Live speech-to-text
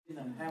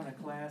I'm having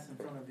a class in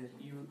front of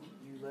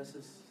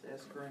Ulysses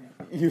S. Grant.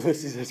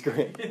 Ulysses S.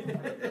 Grant.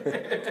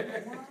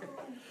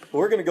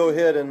 We're going to go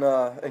ahead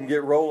and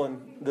get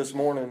rolling this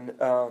morning.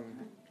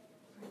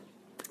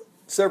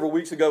 Several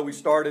weeks ago, we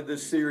started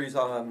this series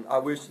on I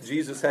Wish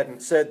Jesus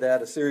Hadn't Said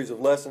That, a series of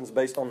lessons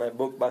based on that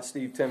book by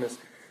Steve Timmis.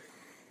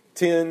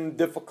 10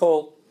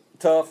 difficult,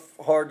 tough,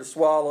 hard to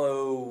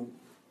swallow,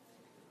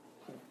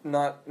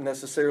 not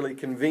necessarily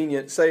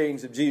convenient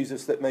sayings of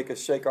Jesus that make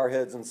us shake our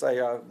heads and say,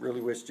 I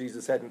really wish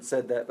Jesus hadn't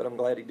said that, but I'm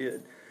glad he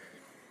did.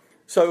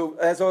 So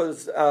as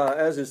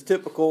is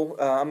typical,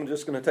 I'm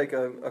just going to take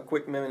a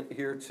quick minute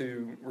here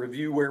to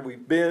review where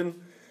we've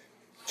been.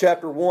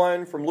 Chapter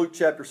 1 from Luke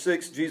chapter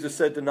 6, Jesus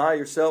said, deny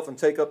yourself and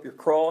take up your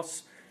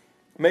cross.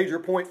 Major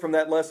point from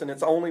that lesson,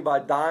 it's only by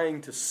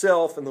dying to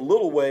self in the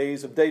little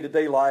ways of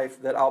day-to-day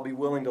life that I'll be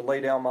willing to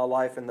lay down my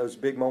life in those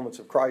big moments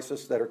of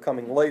crisis that are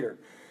coming later.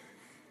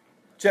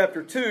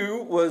 Chapter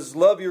 2 was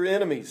love your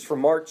enemies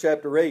from Mark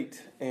chapter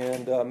 8.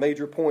 And a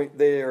major point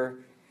there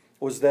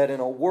was that in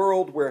a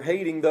world where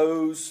hating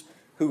those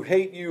who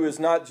hate you is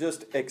not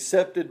just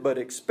accepted but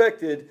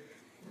expected,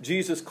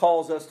 Jesus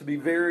calls us to be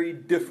very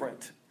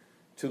different,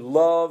 to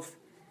love,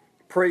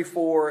 pray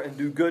for, and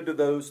do good to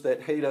those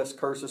that hate us,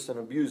 curse us, and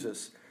abuse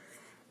us.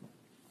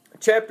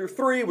 Chapter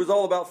 3 was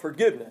all about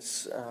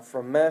forgiveness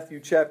from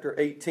Matthew chapter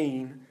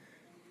 18.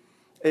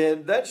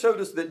 And that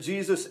showed us that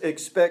Jesus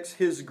expects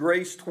His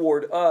grace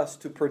toward us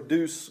to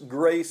produce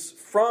grace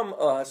from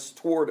us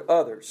toward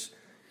others.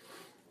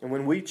 And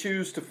when we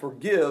choose to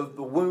forgive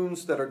the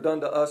wounds that are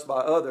done to us by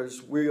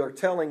others, we are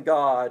telling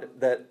God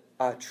that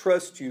I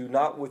trust you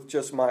not with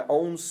just my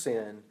own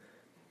sin,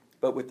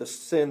 but with the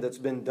sin that's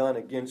been done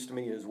against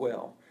me as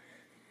well.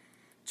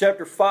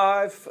 Chapter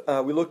 5,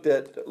 we looked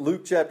at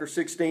Luke chapter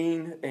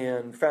 16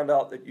 and found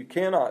out that you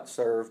cannot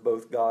serve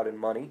both God and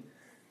money.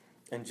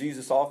 And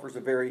Jesus offers a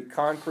very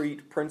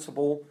concrete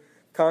principle,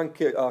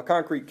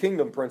 concrete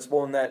kingdom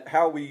principle, in that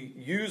how we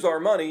use our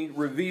money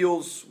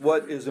reveals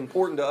what is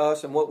important to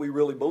us and what we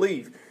really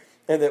believe,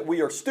 and that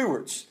we are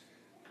stewards.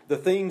 The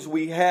things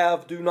we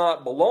have do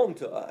not belong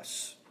to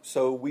us,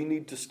 so we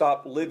need to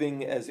stop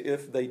living as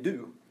if they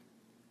do.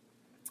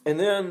 And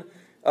then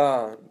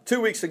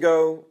 2 weeks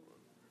ago,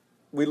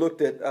 we looked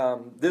at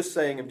this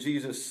saying of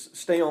Jesus,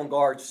 stay on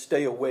guard,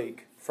 stay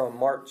awake, from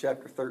Mark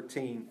chapter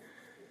 13.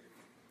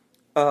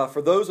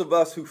 For those of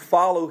us who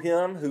follow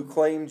Him, who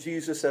claim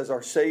Jesus as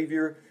our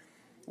Savior,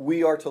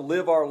 we are to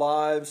live our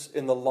lives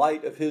in the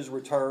light of His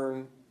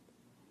return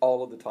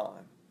all of the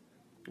time.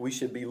 We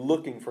should be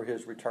looking for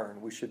His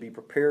return. We should be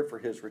prepared for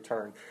His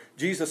return.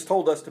 Jesus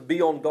told us to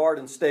be on guard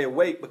and stay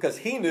awake because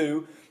He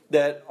knew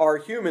that our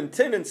human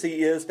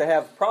tendency is to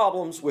have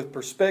problems with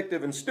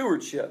perspective and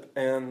stewardship.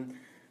 And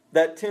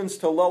that tends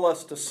to lull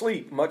us to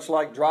sleep, much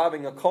like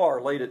driving a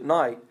car late at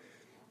night.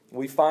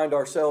 We find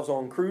ourselves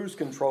on cruise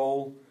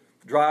control,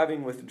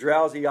 driving with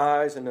drowsy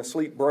eyes and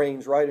asleep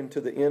brains right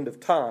into the end of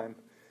time.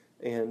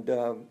 And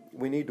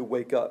we need to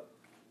wake up.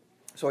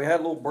 So we had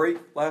a little break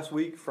last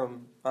week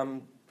from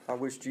I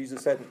wish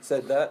Jesus hadn't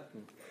said that.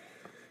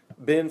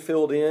 Ben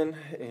filled in,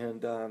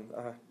 and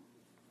I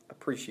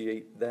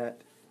appreciate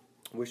that.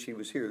 Wish he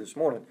was here this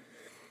morning.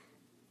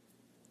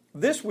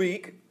 This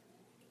week,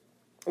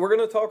 we're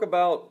going to talk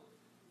about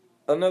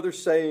another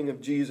saying of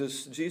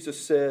Jesus.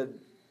 Jesus said,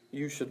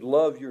 you should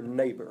love your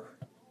neighbor.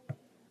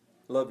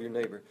 Love your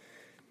neighbor.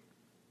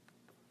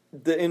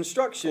 The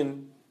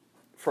instruction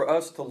for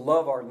us to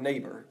love our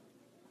neighbor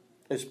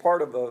is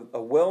part of a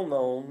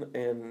well-known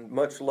and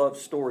much-loved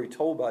story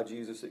told by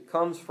Jesus. It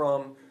comes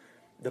from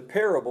the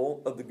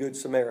parable of the Good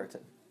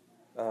Samaritan.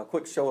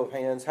 Quick show of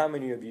hands, how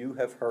many of you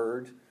have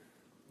heard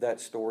that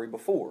story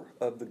before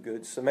of the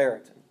Good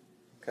Samaritan?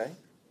 Okay,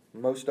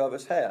 most of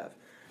us have.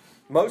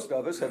 Most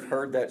of us have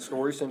heard that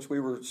story since we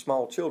were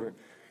small children.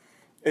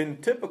 In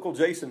typical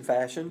Jason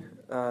fashion,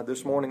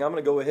 this morning I'm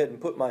going to go ahead and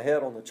put my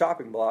head on the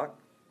chopping block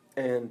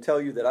and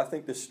tell you that I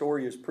think this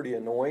story is pretty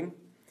annoying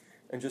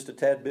and just a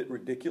tad bit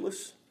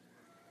ridiculous.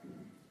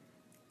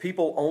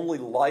 People only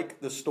like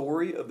the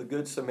story of the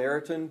Good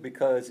Samaritan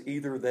because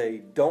either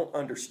they don't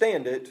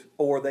understand it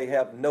or they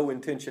have no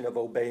intention of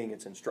obeying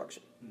its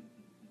instruction.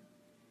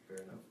 Fair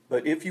enough.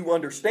 But if you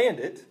understand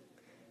it,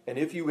 and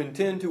if you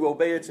intend to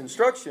obey its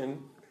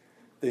instruction,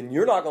 then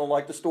you're not going to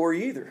like the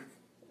story either.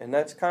 And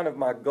that's kind of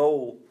my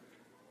goal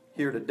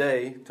here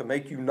today, to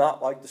make you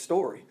not like the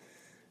story.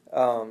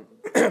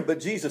 But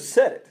Jesus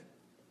said it.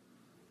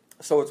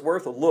 So it's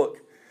worth a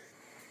look.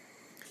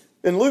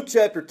 In Luke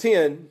chapter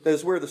 10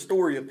 is where the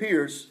story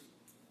appears.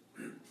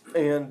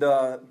 And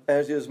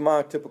as is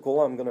my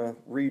typical, I'm going to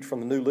read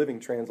from the New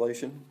Living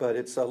Translation. But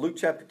it's Luke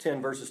chapter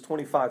 10, verses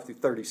 25 through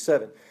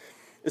 37.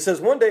 It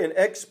says, one day an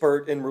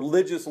expert in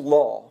religious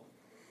law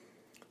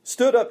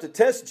stood up to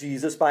test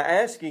Jesus by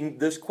asking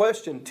this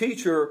question,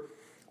 Teacher,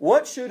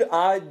 what should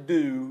I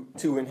do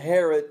to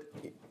inherit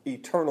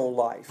eternal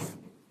life?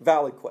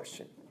 Valid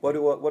question. What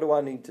do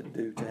I need to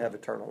do to have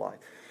eternal life?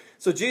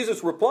 So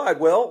Jesus replied,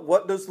 well,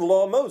 what does the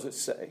law of Moses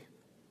say?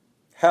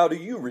 How do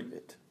you read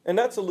it? And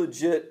that's a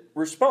legit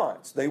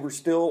response. They were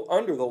still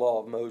under the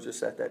law of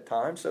Moses at that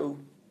time. So,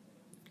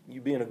 you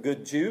being a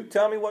good Jew,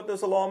 tell me, what does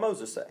the law of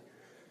Moses say?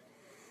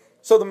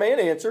 So the man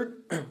answered,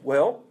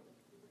 well,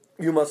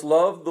 you must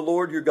love the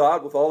Lord your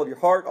God with all of your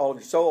heart, all of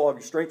your soul, all of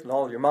your strength, and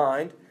all of your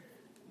mind,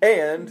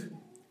 and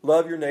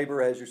love your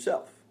neighbor as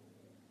yourself.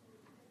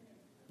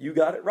 You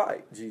got it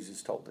right,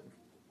 Jesus told him.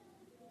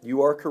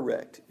 You are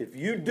correct. If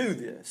you do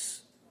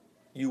this,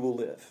 you will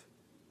live.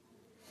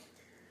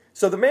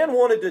 So the man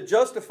wanted to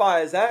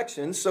justify his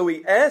actions, so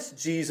he asked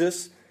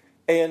Jesus,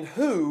 and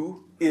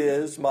who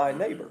is my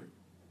neighbor?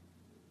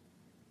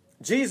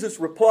 Jesus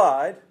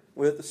replied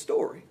with a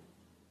story.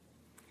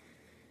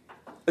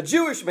 A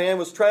Jewish man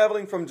was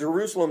traveling from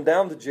Jerusalem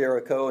down to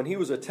Jericho, and he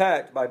was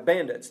attacked by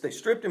bandits. They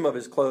stripped him of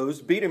his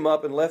clothes, beat him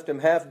up, and left him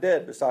half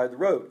dead beside the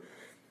road.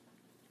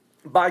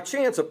 By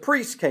chance, a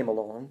priest came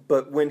along,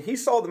 but when he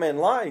saw the man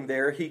lying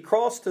there, he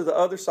crossed to the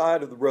other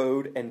side of the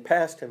road and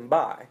passed him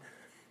by.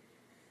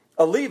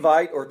 A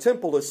Levite or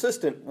temple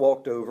assistant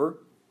walked over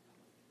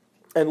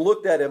and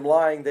looked at him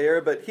lying there,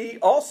 but he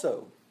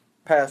also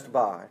passed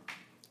by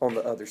on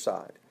the other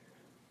side.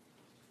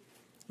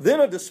 Then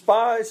a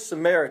despised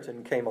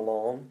Samaritan came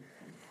along,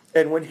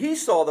 and when he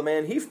saw the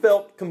man, he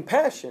felt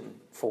compassion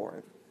for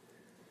him.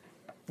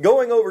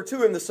 Going over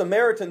to him, the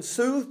Samaritan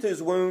soothed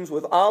his wounds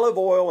with olive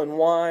oil and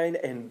wine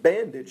and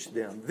bandaged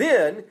them.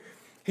 Then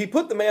he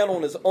put the man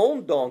on his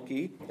own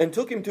donkey and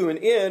took him to an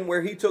inn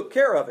where he took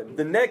care of him.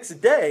 The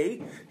next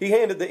day, he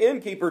handed the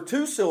innkeeper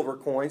 2 silver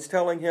coins,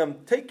 telling him,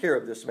 take care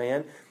of this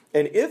man,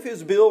 and if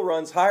his bill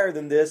runs higher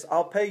than this,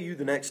 I'll pay you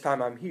the next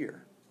time I'm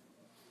here.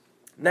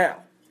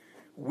 Now,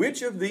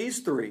 which of these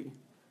 3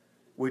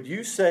 would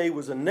you say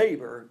was a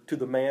neighbor to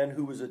the man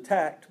who was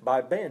attacked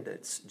by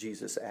bandits?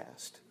 Jesus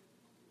asked.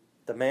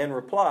 The man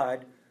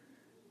replied,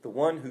 the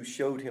one who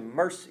showed him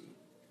mercy.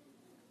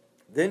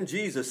 Then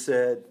Jesus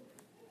said,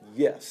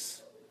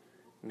 yes,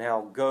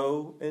 now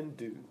go and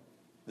do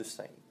the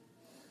same.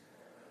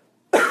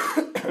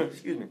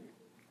 Excuse me.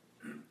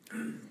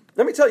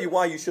 Let me tell you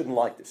why you shouldn't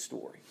like this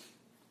story.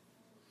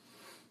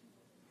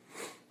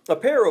 A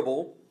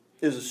parable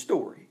is a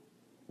story,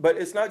 but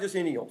it's not just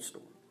any old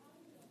story.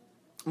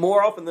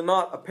 More often than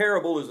not, a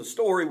parable is a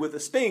story with a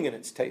sting in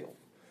its tail.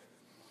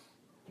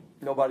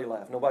 Nobody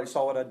laughed. Nobody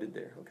saw what I did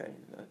there. Okay,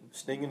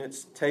 sting in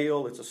its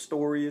tail. It's a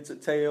story. It's a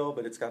tale,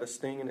 but it's got a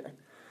sting in it.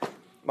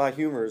 My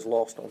humor is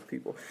lost on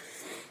people.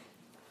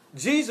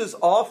 Jesus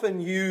often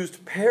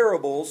used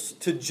parables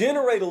to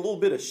generate a little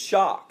bit of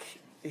shock.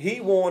 He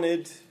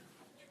wanted,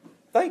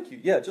 thank you,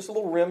 yeah, just a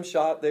little rim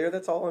shot there.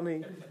 That's all I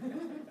need.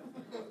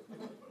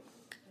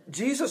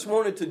 Jesus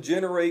wanted to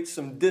generate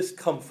some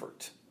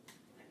discomfort.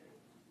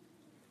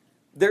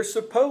 They're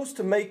supposed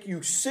to make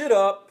you sit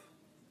up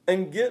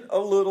and get a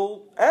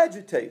little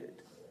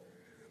agitated.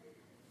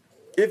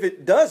 If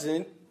it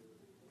doesn't,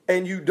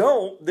 and you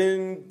don't,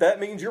 then that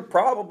means you're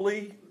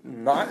probably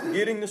not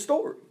getting the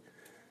story.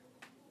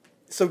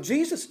 So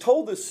Jesus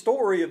told this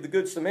story of the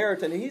Good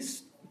Samaritan.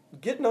 He's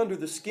getting under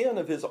the skin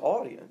of his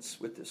audience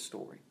with this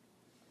story.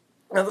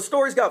 Now the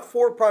story's got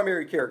 4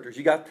 primary characters.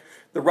 You got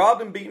the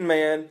robbed and beaten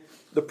man,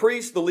 the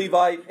priest, the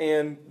Levite,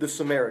 and the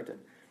Samaritan.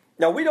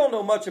 Now, we don't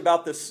know much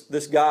about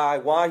this guy,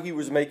 why he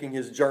was making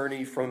his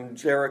journey from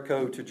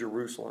Jericho to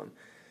Jerusalem.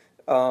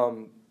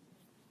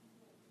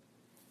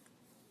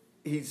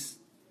 He's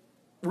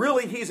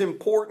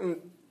important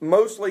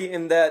mostly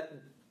in that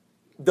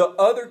the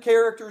other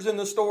characters in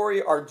the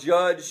story are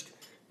judged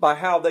by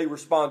how they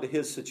respond to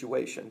his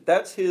situation.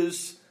 That's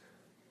his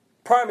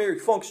primary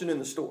function in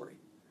the story.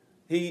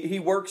 He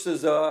works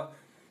as a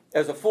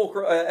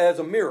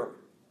mirror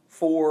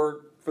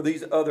for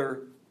these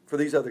other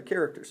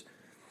characters.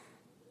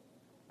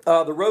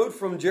 The road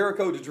from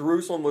Jericho to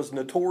Jerusalem was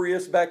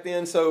notorious back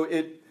then, so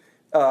if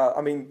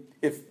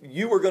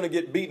you were going to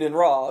get beaten and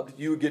robbed,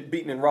 you would get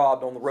beaten and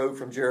robbed on the road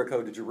from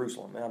Jericho to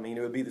Jerusalem. I mean,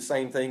 it would be the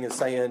same thing as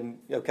saying,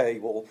 okay,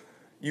 well,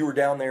 you were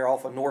down there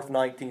off of North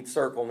 19th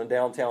Circle in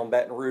downtown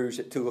Baton Rouge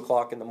at 2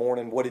 o'clock in the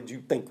morning. What did you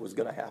think was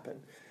going to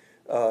happen?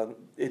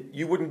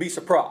 You wouldn't be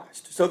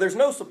surprised. So there's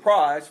no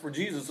surprise for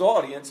Jesus'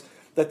 audience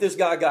that this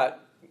guy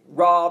got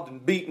robbed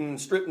and beaten,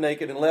 stripped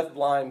naked, and left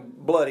blind,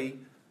 bloody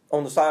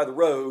on the side of the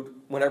road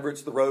whenever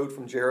it's the road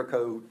from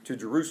Jericho to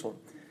Jerusalem.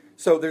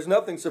 So there's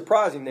nothing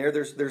surprising there.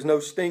 There's no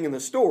sting in the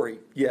story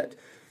yet.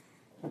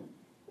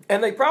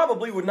 And they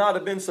probably would not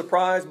have been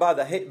surprised by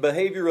the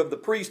behavior of the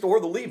priest or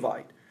the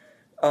Levite.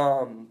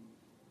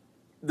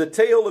 The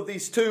tale of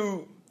these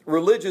 2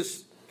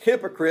 religious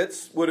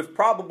hypocrites would have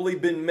probably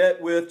been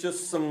met with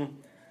just some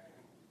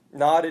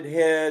nodded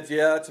heads,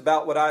 yeah, it's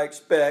about what I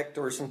expect,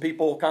 or some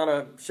people kind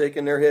of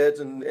shaking their heads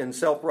in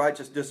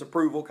self-righteous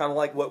disapproval, kind of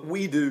like what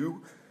we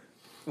do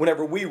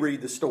whenever we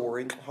read the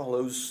story. All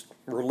those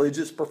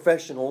religious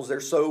professionals, they're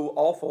so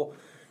awful.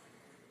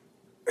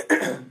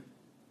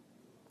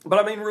 But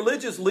I mean,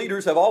 religious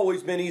leaders have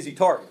always been easy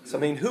targets. I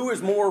mean, who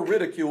is more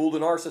ridiculed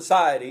in our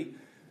society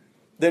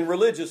than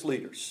religious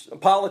leaders?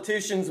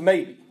 Politicians,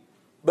 maybe.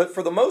 But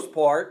for the most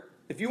part,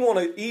 if you want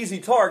an easy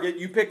target,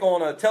 you pick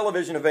on a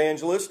television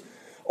evangelist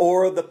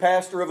or the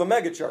pastor of a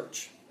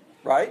megachurch,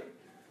 right?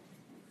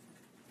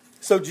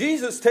 So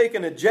Jesus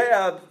taking a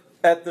jab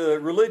at the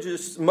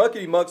religious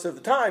muckety-mucks of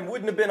the time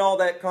wouldn't have been all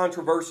that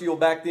controversial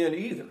back then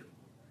either.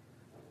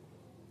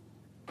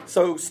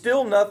 So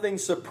still nothing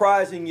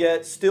surprising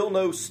yet, still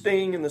no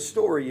sting in the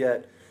story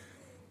yet.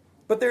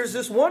 But there's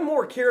this one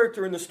more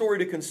character in the story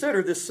to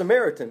consider, this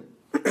Samaritan.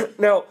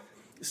 Now,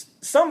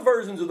 some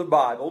versions of the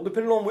Bible,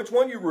 depending on which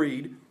one you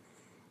read,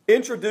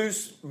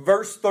 introduce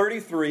verse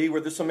 33 where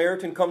the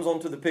Samaritan comes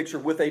onto the picture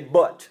with a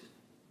but.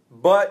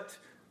 But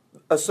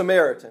a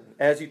Samaritan,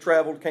 as he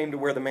traveled, came to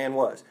where the man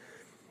was.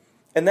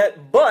 And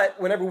that but,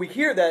 whenever we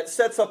hear that,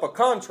 sets up a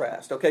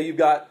contrast. Okay, you've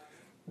got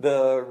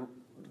the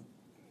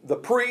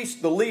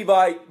priest, the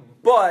Levite,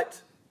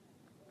 but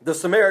the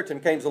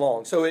Samaritan came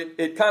along. So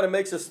it kind of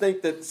makes us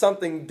think that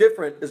something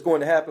different is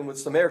going to happen with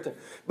Samaritan.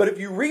 But if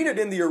you read it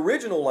in the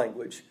original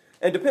language,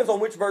 and it depends on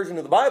which version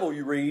of the Bible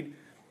you read,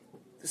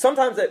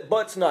 sometimes that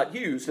but's not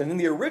used. And in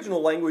the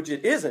original language,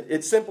 it isn't.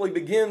 It simply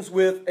begins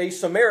with a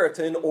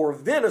Samaritan or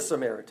then a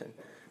Samaritan.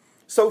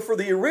 So for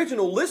the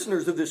original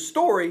listeners of this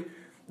story,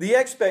 the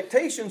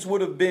expectations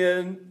would have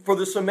been for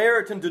the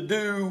Samaritan to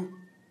do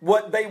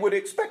what they would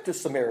expect a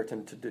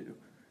Samaritan to do.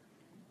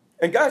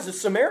 And guys, the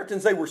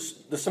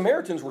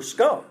Samaritans were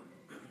scum.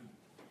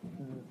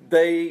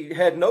 They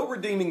had no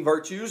redeeming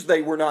virtues.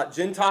 They were not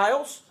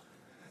Gentiles.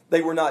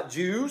 They were not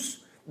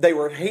Jews. They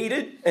were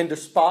hated and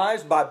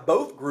despised by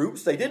both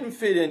groups. They didn't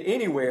fit in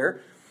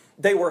anywhere.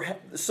 The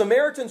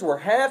Samaritans were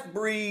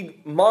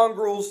half-breed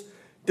mongrels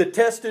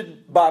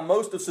detested by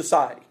most of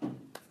society.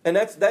 And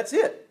that's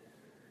it.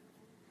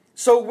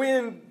 So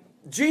when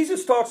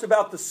Jesus talks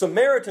about the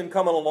Samaritan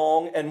coming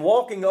along and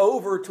walking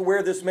over to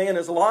where this man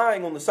is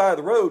lying on the side of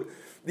the road,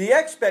 the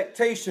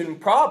expectation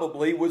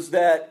probably was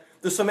that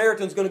the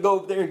Samaritan's going to go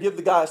over there and give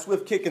the guy a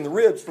swift kick in the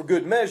ribs for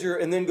good measure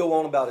and then go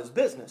on about his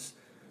business.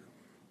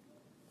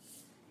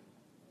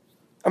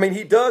 I mean,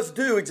 he does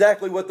do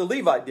exactly what the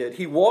Levite did.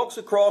 He walks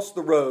across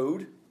the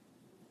road.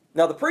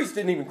 Now, the priest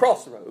didn't even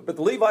cross the road, but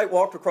the Levite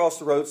walked across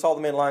the road, saw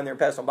the man lying there and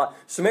passed on by.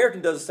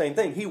 Samaritan does the same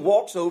thing. He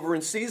walks over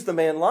and sees the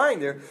man lying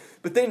there,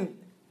 but then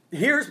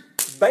here's,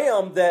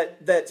 bam,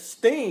 that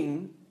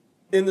sting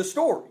in the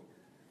story.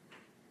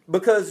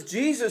 Because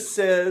Jesus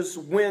says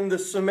when the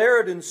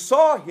Samaritan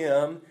saw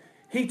him,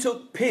 he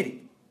took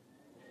pity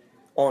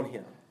on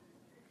him.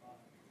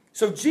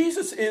 So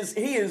Jesus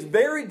is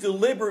very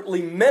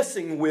deliberately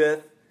messing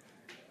with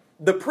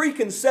the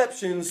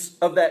preconceptions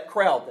of that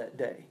crowd that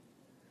day.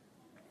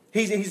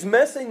 He's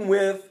messing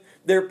with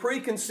their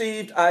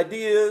preconceived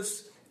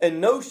ideas and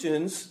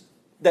notions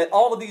that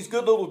all of these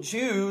good little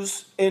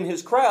Jews in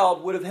his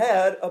crowd would have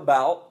had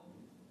about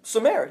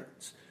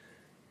Samaritans.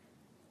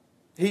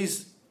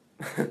 Jesus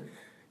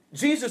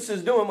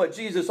is doing what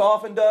Jesus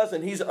often does,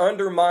 and he's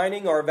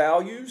undermining our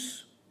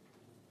values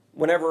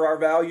whenever our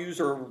values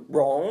are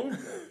wrong.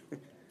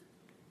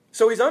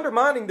 So he's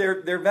undermining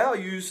their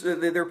values,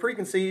 their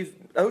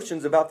preconceived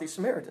notions about these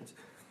Samaritans.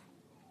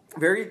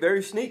 Very,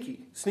 very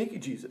sneaky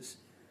Jesus.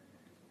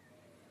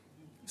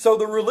 So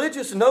the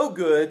religious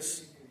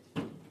no-goods,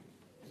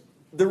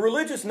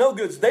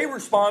 they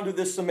respond to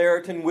this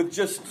Samaritan with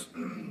just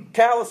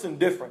callous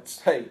indifference.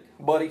 Hey,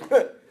 buddy,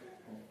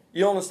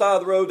 you on the side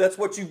of the road, that's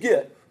what you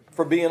get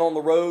for being on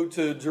the road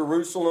to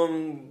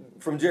Jerusalem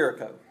from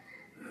Jericho.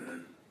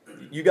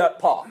 You got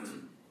popped.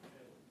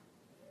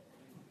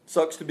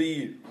 Sucks to be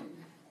you.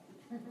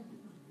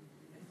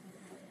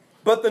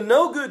 But the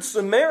no-good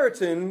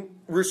Samaritan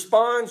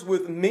responds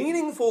with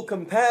meaningful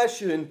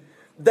compassion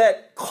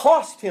that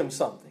cost him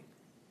something.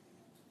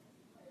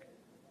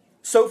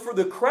 So for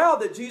the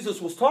crowd that Jesus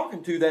was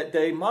talking to that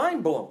day,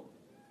 mind blown.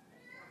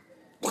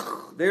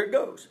 There it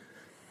goes.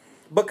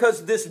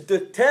 Because this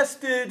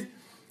detested,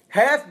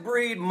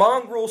 half-breed,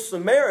 mongrel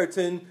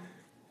Samaritan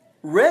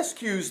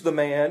rescues the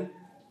man,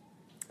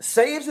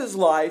 saves his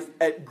life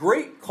at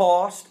great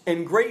cost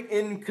and great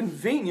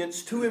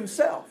inconvenience to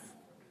himself.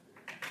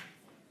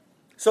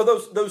 So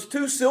those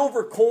 2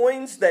 silver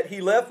coins that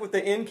he left with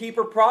the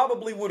innkeeper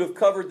probably would have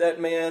covered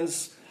that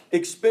man's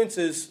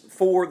expenses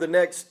for the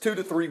next 2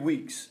 to 3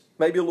 weeks,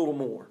 maybe a little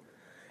more.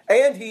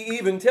 And he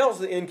even tells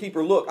the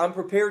innkeeper, look, I'm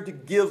prepared to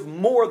give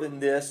more than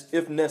this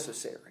if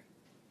necessary.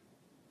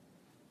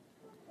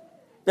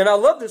 And I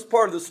love this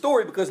part of the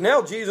story because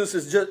now Jesus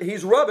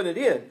he's rubbing it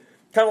in.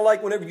 Kind of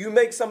like whenever you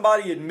make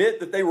somebody admit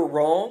that they were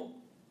wrong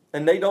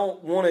and they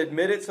don't want to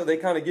admit it, so they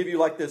kind of give you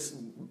like this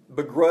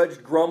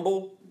begrudged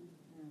grumble.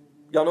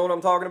 Y'all know what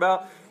I'm talking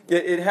about?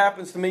 It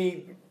happens to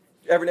me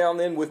every now and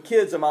then with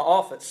kids in my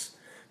office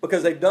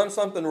because they've done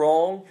something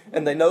wrong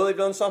and they know they've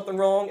done something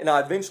wrong, and I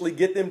eventually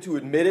get them to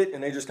admit it,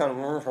 and they just kind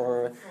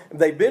of,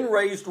 they've been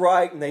raised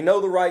right and they know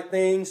the right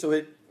thing, so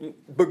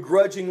it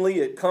begrudgingly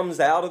it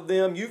comes out of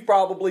them. You've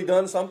probably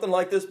done something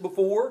like this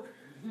before.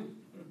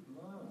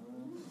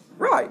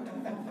 Right.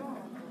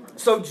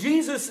 So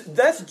Jesus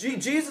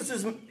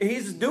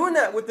he's doing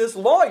that with this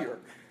lawyer.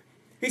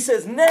 He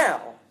says,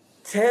 now,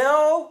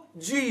 tell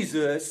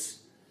Jesus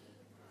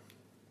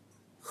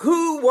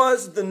who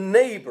was the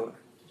neighbor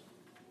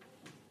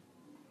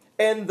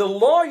And the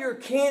lawyer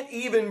can't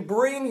even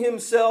bring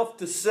himself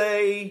to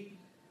say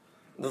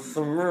the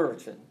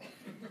Samaritan.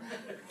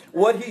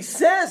 What he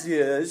says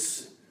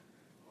is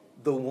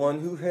the one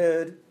who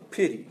had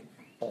pity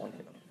on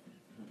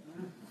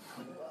him.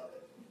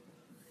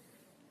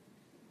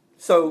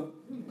 So,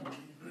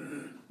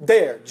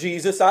 there,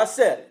 Jesus, I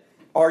said it.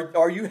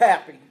 Are you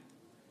happy?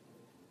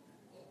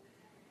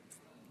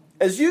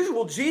 As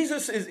usual,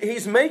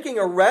 he's making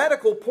a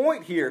radical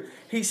point here.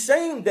 He's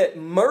saying that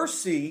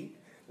mercy,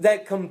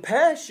 that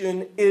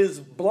compassion is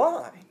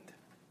blind.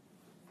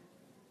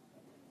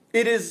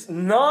 It is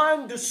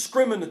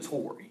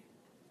non-discriminatory.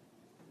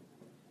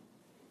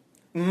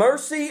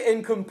 Mercy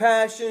and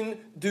compassion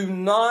do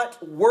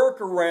not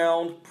work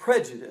around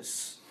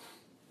prejudice.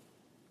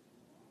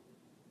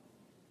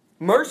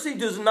 Mercy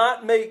does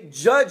not make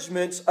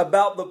judgments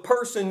about the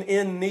person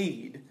in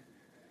need.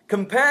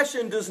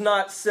 Compassion does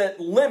not set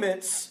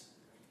limits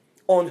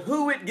on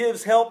who it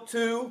gives help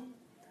to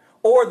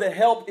or the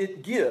help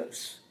it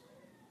gives.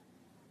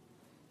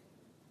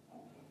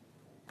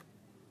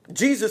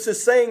 Jesus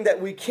is saying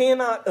that we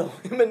cannot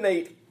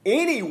eliminate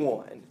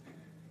anyone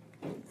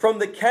from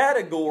the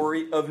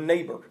category of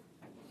neighbor.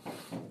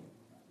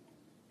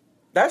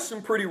 That's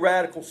some pretty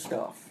radical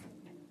stuff.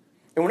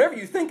 And whenever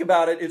you think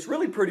about it, it's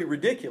really pretty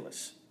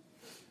ridiculous.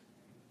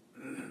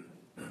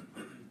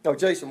 Oh,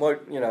 Jason,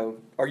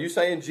 are you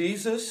saying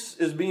Jesus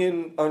is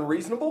being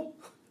unreasonable?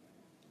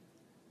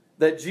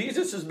 That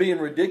Jesus is being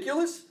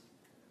ridiculous?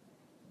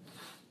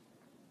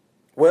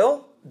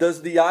 Well,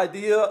 does the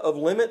idea of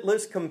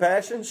limitless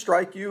compassion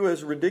strike you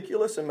as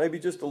ridiculous and maybe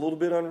just a little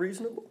bit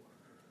unreasonable?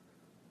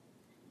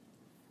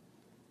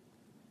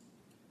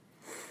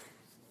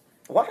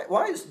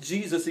 Why is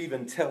Jesus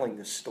even telling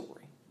this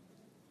story?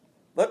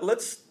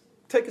 Let's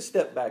take a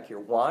step back here.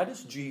 Why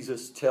does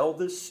Jesus tell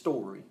this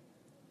story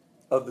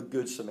of the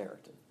Good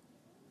Samaritan?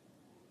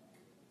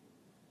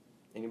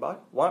 Anybody?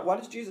 Why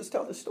does Jesus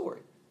tell this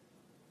story?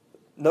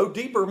 No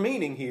deeper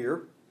meaning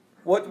here.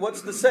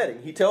 What's the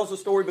setting? He tells the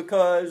story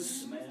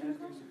because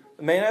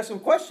the man asked him a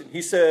question.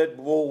 He said,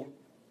 well,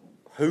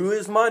 who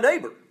is my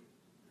neighbor?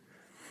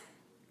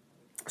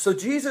 So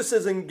Jesus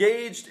is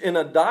engaged in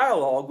a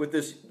dialogue with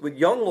this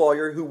young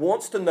lawyer who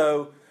wants to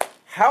know,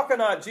 how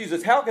can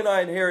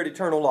I inherit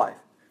eternal life?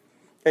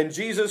 And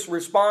Jesus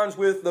responds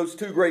with those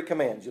two great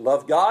commands. You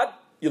love God,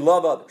 you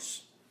love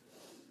others.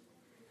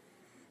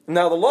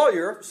 Now the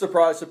lawyer,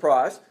 surprise,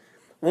 surprise,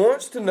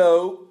 wants to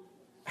know,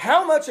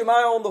 how much am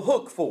I on the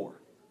hook for?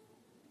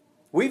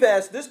 We've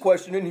asked this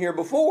question in here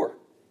before.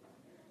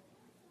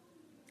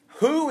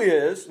 Who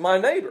is my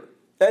neighbor?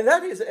 And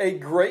that is a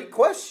great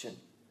question.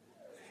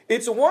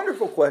 It's a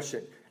wonderful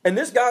question. And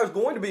this guy is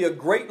going to be a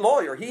great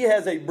lawyer. He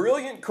has a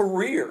brilliant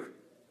career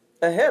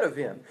ahead of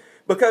him.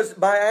 Because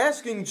by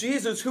asking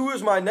Jesus, who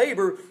is my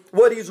neighbor,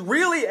 what he's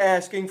really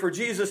asking for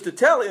Jesus to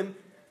tell him,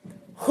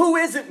 who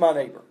isn't my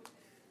neighbor?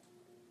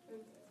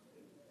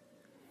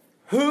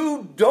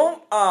 Who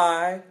don't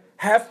I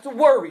have to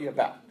worry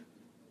about?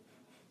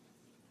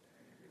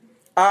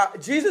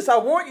 Jesus, I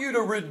want you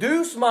to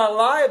reduce my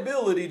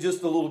liability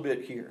just a little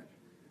bit here.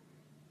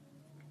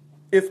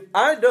 If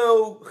I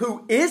know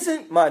who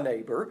isn't my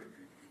neighbor,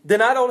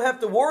 then I don't have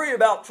to worry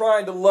about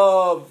trying to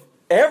love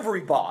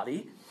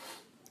everybody,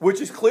 which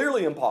is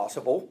clearly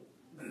impossible.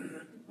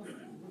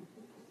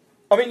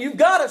 I mean, you've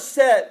got to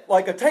set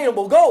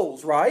attainable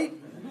goals, right?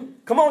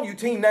 Come on, you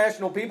Team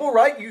National people,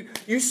 right?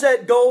 You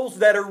set goals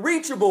that are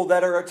reachable,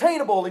 that are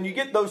attainable, and you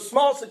get those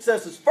small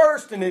successes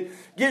first, and it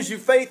gives you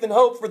faith and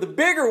hope for the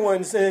bigger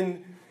ones.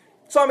 And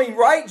so,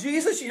 right,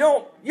 Jesus, you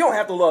don't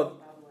have to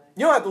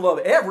love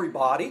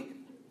everybody.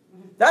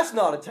 That's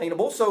not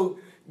attainable. So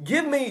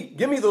give me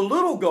the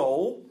little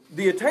goal,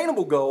 the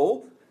attainable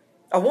goal.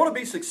 I want to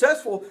be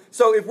successful.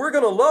 So if we're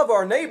going to love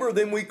our neighbor,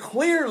 then we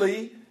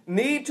clearly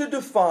need to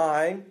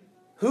define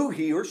who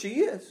he or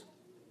she is.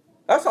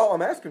 That's all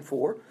I'm asking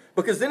for.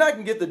 Because then I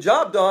can get the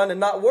job done and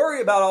not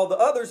worry about all the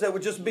others that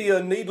would just be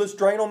a needless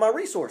drain on my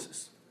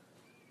resources.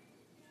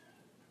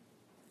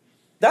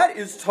 That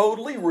is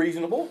totally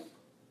reasonable.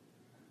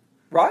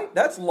 Right?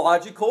 That's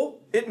logical.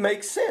 It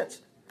makes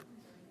sense.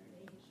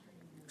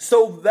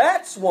 So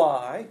that's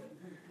why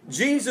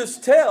Jesus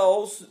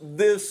tells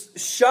this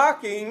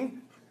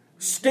shocking,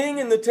 sting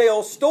in the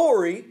tail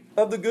story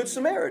of the Good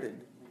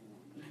Samaritan.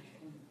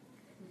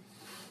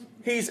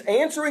 He's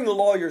answering the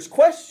lawyer's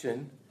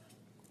question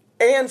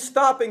and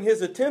stopping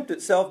his attempt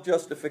at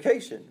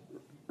self-justification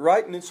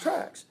right in its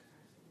tracks.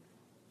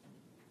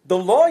 The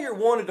lawyer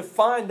wanted to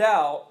find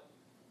out,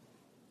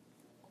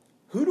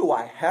 who do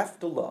I have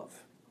to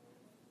love?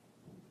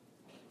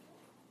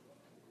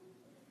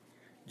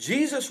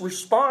 Jesus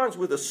responds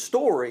with a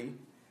story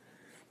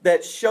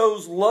that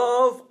shows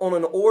love on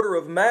an order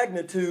of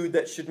magnitude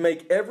that should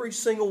make every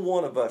single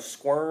one of us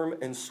squirm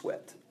and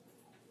sweat.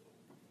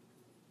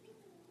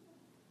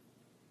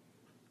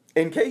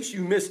 In case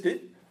you missed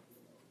it,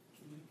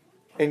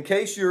 in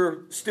case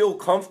you're still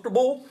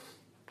comfortable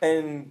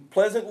and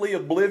pleasantly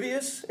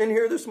oblivious in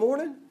here this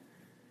morning,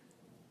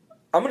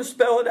 I'm going to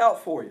spell it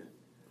out for you.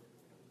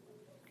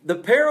 The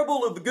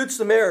parable of the Good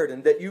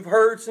Samaritan that you've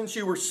heard since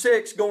you were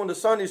 6 going to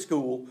Sunday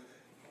school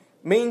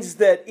means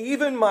that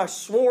even my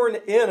sworn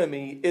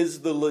enemy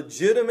is the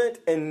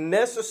legitimate and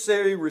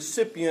necessary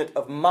recipient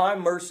of my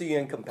mercy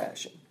and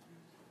compassion.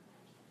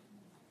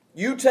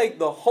 You take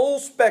the whole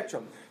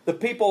spectrum, the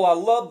people I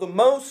love the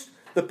most,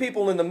 the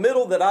people in the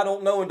middle that I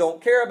don't know and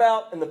don't care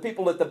about, and the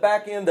people at the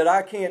back end that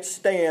I can't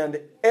stand.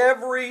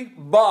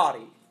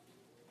 Everybody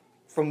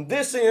from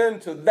this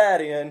end to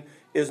that end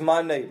is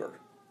my neighbor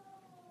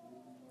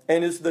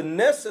and is the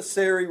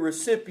necessary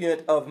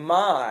recipient of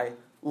my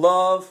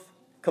love,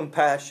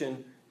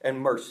 compassion, and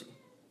mercy.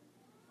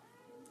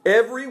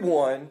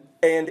 Everyone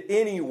and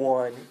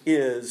anyone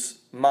is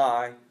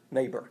my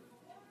neighbor.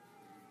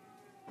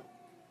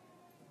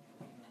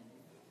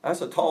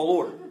 That's a tall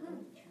order.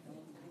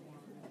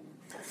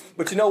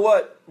 But you know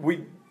what?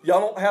 Y'all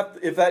don't have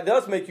to, if that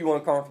does make you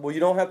uncomfortable, you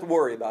don't have to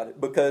worry about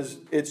it, because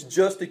it's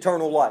just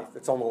eternal life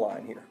that's on the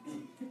line here.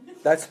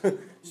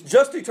 It's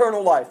just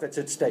eternal life that's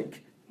at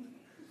stake.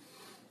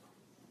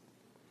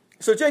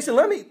 So Jason,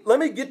 let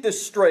me get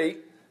this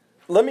straight.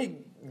 Let me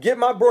get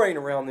my brain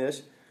around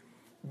this.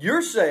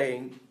 You're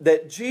saying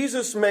that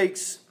Jesus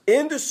makes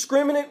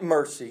indiscriminate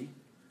mercy,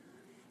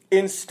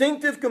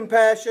 instinctive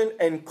compassion,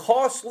 and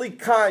costly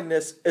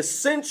kindness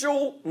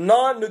essential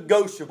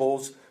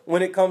non-negotiables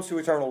when it comes to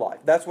eternal life.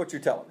 That's what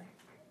you're telling me.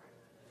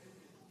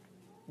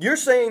 You're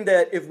saying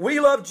that if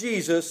we love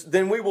Jesus,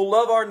 then we will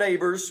love our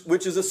neighbors,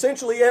 which is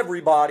essentially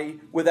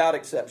everybody without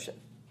exception.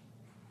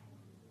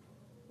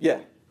 Yeah.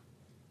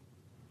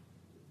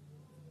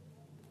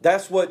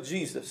 That's what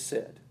Jesus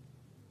said.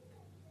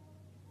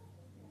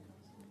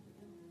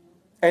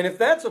 And if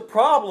that's a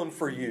problem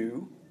for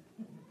you,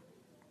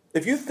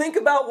 if you think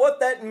about what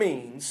that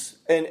means,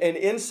 and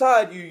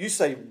inside you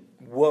say,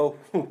 whoa.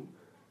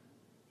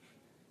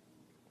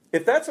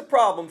 If that's a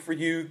problem for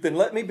you, then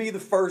let me be the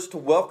first to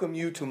welcome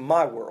you to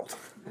my world.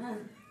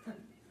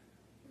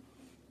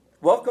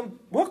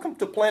 Welcome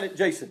to Planet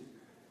Jason.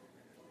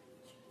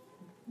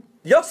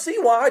 Y'all see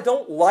why I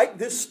don't like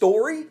this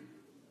story?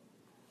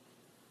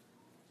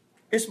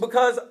 It's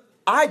because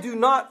I do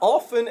not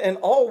often and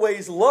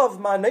always love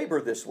my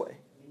neighbor this way.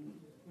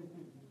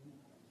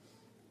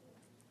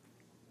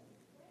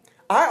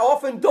 I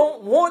often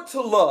don't want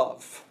to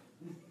love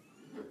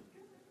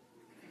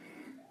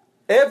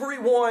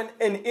everyone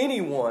and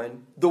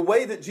anyone the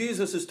way that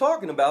Jesus is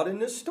talking about in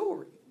this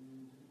story.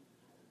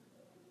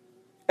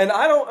 And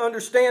I don't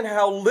understand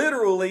how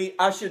literally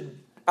I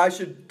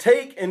should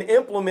take and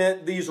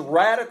implement these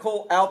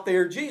radical out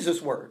there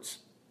Jesus words.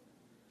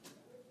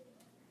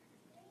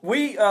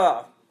 We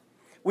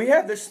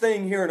have this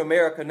thing here in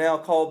America now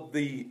called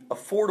the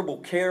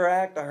Affordable Care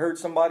Act. I heard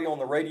somebody on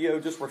the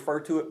radio just refer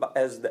to it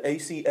as the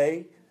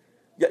ACA.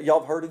 Y'all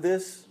have heard of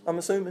this, I'm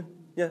assuming?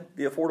 Yeah,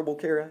 the Affordable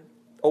Care Act.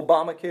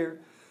 Obamacare.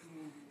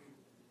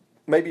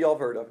 Maybe y'all have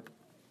heard of it.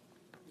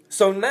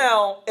 So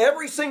now,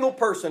 every single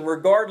person,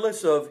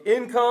 regardless of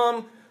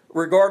income,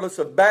 regardless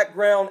of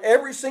background,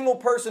 every single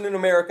person in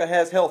America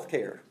has health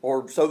care.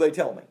 Or so they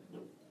tell me.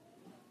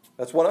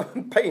 That's what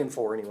I'm paying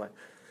for anyway.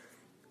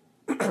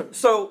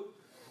 So,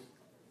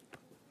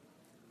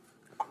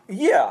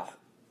 yeah,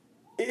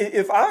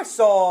 if I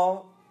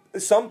saw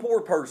some poor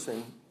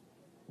person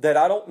that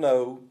I don't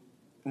know,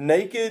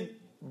 naked,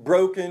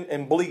 broken,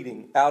 and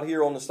bleeding out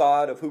here on the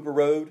side of Hooper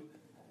Road,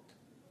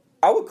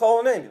 I would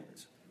call an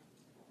ambulance.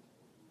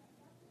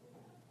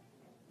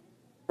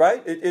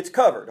 Right? It's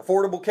covered.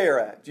 Affordable Care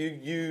Act.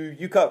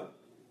 You cover.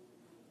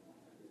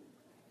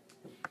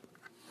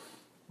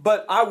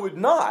 But I would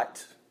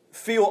not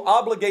feel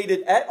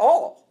obligated at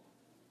all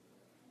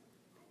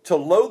to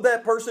load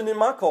that person in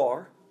my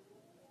car,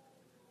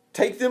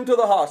 take them to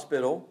the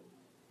hospital,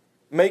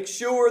 make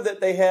sure that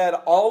they had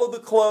all of the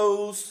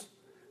clothes,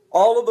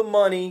 all of the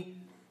money,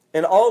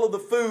 and all of the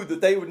food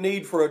that they would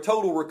need for a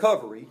total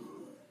recovery.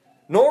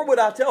 Nor would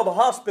I tell the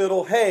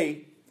hospital,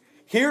 hey,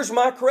 here's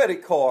my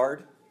credit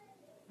card.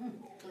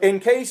 In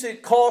case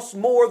it costs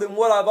more than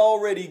what I've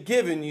already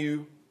given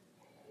you,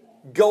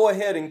 go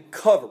ahead and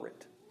cover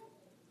it.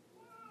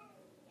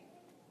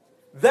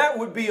 That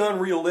would be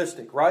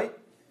unrealistic, right?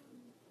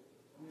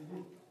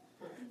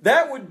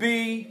 That would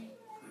be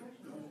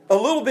a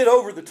little bit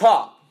over the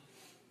top.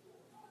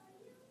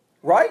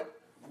 Right?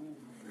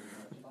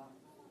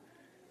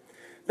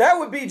 That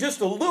would be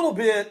just a little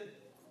bit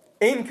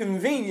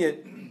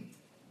inconvenient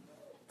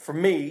for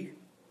me,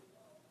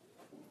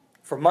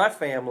 for my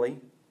family.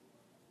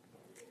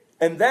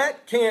 And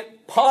that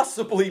can't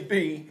possibly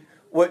be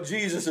what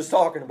Jesus is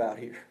talking about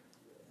here.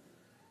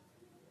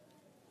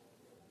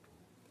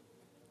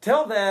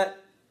 Tell that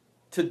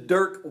to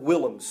Dirk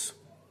Willems.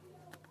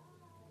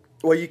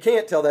 Well, you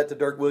can't tell that to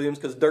Dirk Williams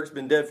because Dirk's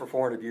been dead for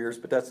 400 years,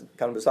 but that's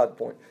kind of beside the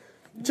point.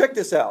 Check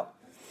this out.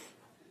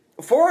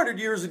 400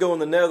 years ago in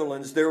the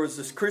Netherlands, there was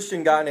this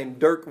Christian guy named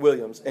Dirk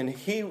Willems, and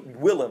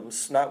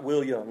Willems.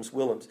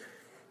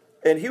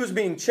 And he was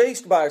being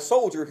chased by a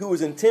soldier who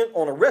was intent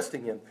on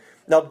arresting him.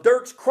 Now,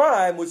 Dirk's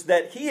crime was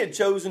that he had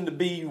chosen to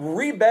be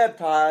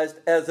rebaptized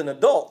as an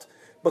adult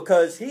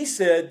because he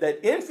said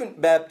that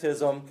infant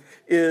baptism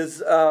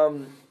is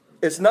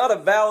it's not a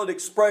valid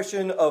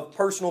expression of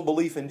personal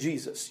belief in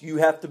Jesus. You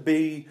have to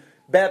be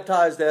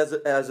baptized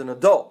as an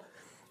adult.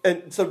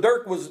 And so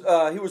Dirk was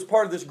he was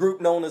part of this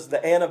group known as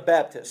the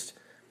Anabaptists.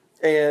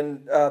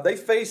 And they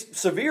faced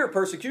severe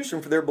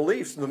persecution for their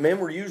beliefs. The men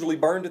were usually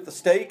burned at the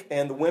stake,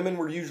 and the women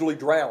were usually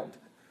drowned.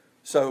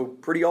 So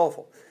pretty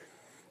awful.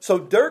 So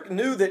Dirk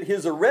knew that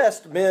his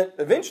arrest meant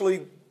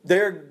eventually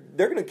they're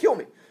going to kill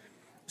me.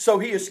 So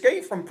he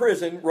escaped from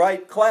prison,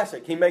 right?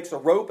 Classic. He makes a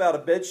rope out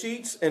of bed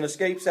sheets and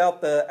escapes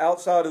out the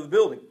outside of the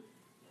building.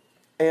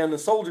 And the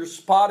soldiers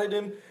spotted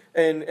him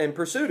and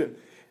pursued him.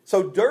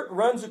 So Dirk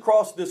runs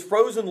across this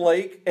frozen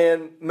lake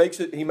and makes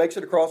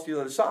it across the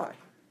other side.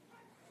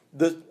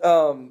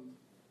 And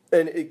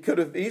it could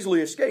have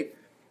easily escaped.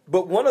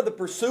 But one of the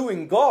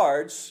pursuing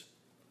guards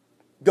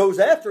goes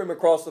after him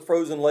across the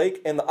frozen lake,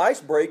 and the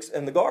ice breaks,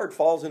 and the guard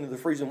falls into the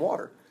freezing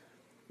water.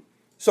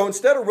 So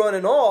instead of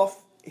running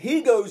off, he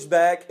goes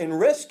back and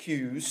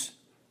rescues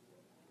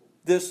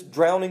this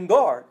drowning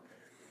guard.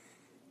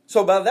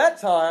 So by that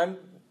time,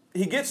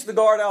 he gets the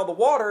guard out of the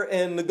water,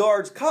 and the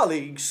guard's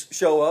colleagues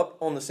show up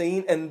on the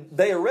scene, and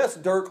they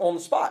arrest Dirk on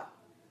the spot.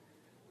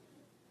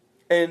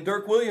 And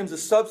Dirk Williams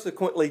is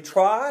subsequently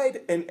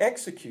tried and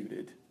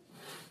executed.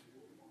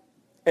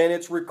 And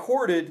it's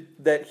recorded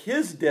that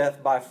his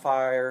death by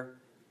fire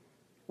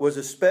was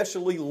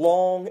especially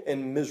long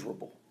and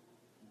miserable.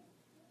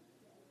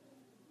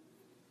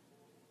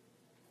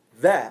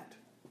 That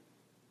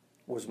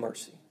was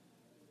mercy.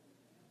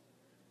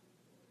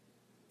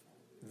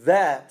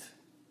 That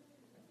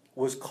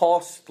was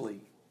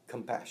costly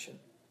compassion.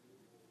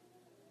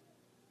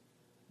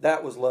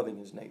 That was loving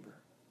his neighbor.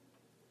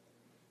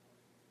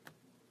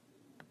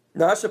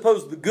 Now, I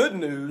suppose the good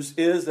news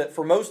is that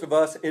for most of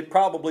us, it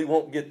probably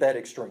won't get that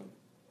extreme.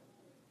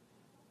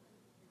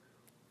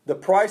 The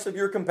price of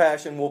your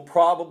compassion will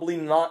probably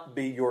not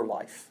be your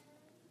life.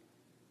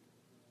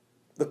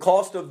 The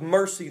cost of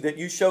mercy that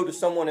you show to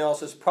someone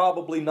else is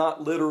probably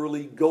not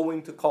literally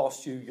going to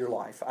cost you your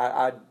life.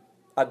 I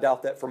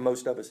doubt that for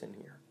most of us in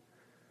here.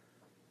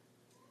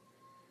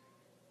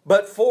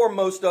 But for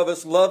most of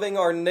us, loving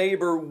our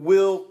neighbor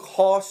will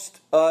cost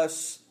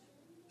us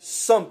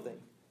something.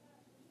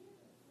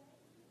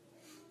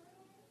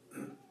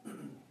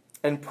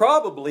 And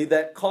probably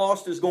that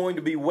cost is going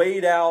to be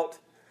weighed out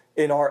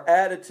in our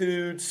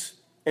attitudes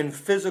and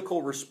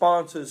physical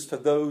responses to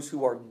those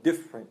who are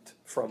different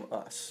from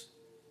us.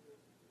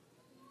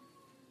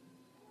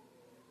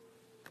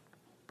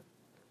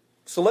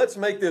 So let's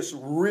make this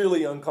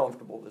really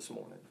uncomfortable this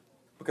morning,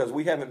 because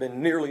we haven't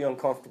been nearly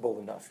uncomfortable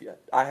enough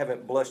yet. I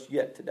haven't blushed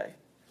yet today.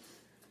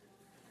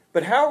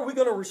 But how are we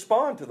going to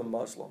respond to the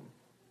Muslim?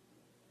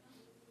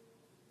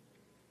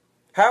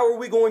 How are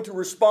we going to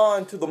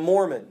respond to the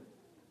Mormon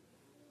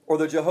or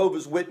the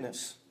Jehovah's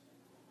Witness?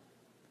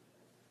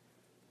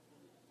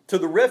 To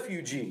the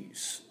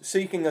refugees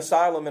seeking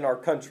asylum in our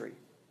country?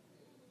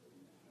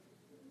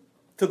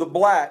 To the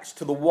blacks,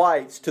 to the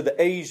whites, to the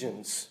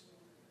Asians?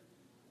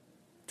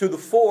 To the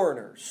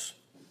foreigners?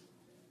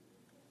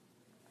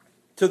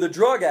 To the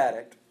drug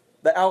addict,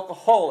 the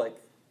alcoholic,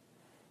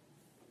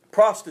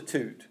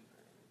 prostitute,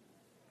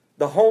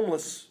 the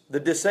homeless, the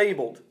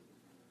disabled,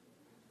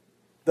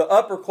 the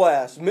upper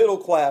class, middle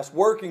class,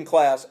 working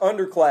class,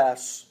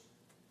 underclass,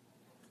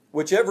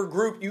 whichever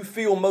group you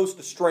feel most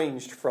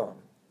estranged from.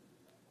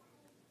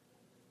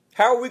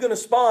 How are we going to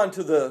respond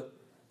to the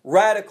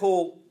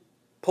radical,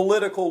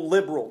 political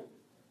liberal?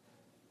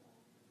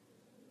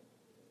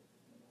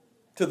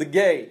 To the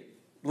gay,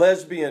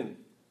 lesbian,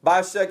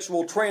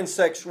 bisexual,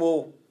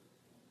 transsexual,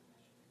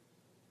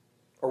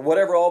 or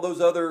whatever all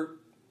those other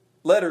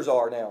letters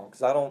are now,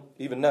 because I don't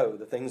even know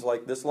the things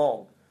like this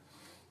long.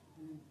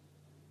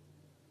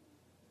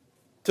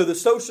 To the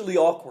socially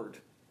awkward.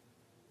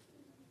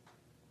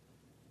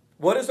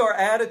 What is our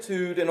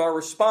attitude and our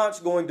response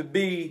going to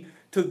be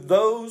to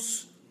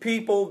those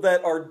people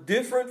that are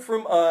different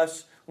from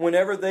us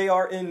whenever they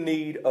are in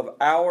need of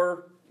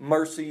our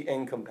mercy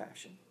and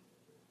compassion?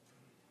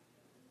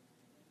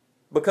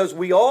 Because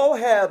we all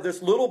have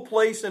this little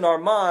place in our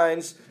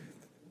minds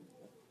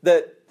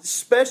that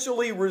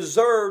specially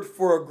reserved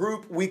for a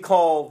group we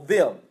call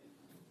them.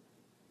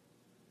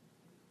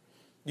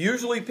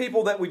 Usually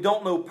people that we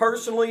don't know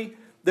personally,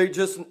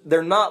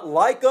 they're not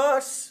like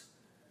us.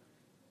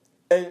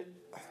 And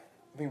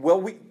we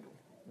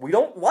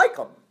don't like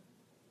them.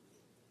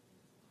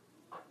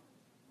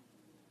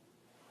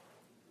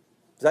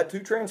 Is that too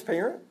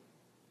transparent?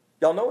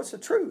 Y'all know it's the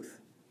truth.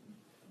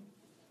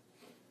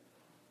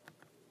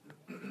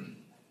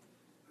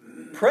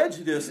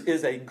 Prejudice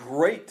is a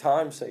great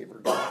time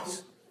saver,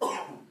 guys.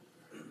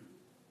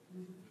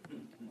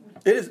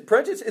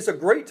 Prejudice is a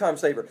great time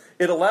saver.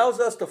 It allows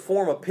us to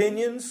form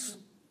opinions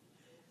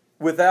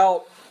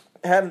without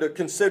having to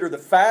consider the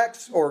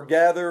facts or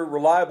gather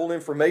reliable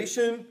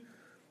information.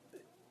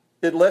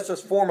 It lets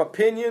us form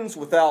opinions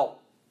without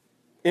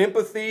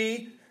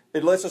empathy.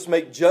 It lets us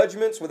make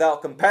judgments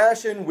without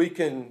compassion. We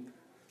can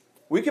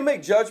We can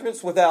make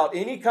judgments without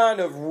any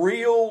kind of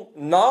real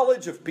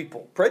knowledge of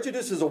people.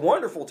 Prejudice is a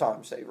wonderful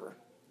time saver.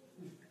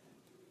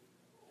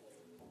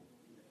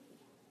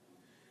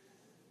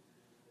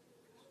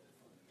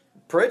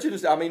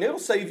 Prejudice, I mean, it'll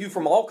save you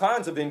from all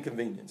kinds of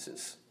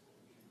inconveniences.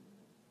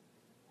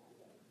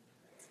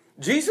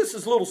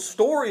 Jesus' little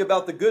story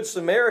about the Good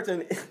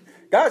Samaritan,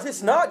 guys,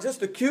 it's not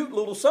just a cute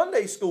little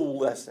Sunday school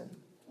lesson.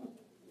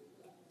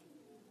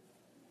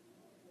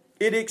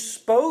 It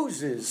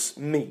exposes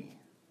me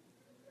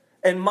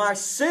and my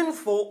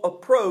sinful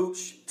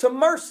approach to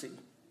mercy.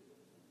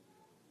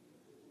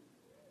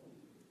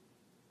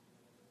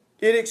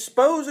 It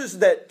exposes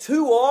that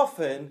too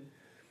often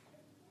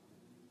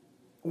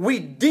we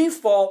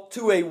default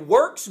to a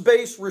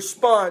works-based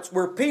response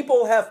where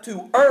people have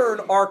to earn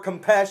our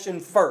compassion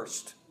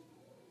first.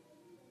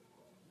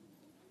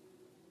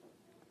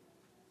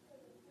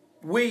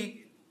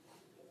 We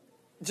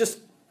just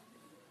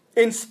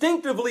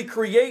instinctively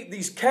create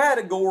these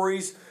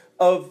categories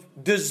of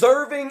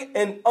deserving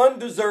and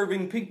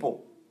undeserving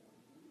people.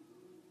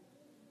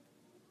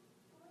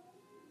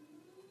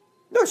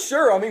 No,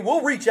 sure, I mean,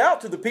 we'll reach out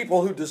to the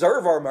people who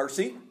deserve our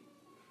mercy.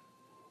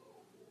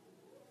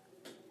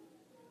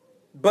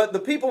 But the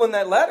people in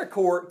that latter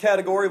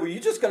category, well,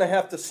 you're just going to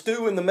have to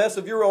stew in the mess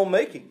of your own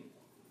making.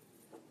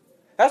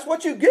 That's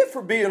what you get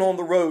for being on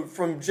the road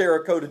from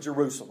Jericho to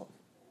Jerusalem.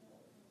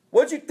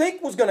 What'd you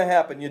think was going to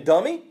happen, you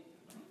dummy?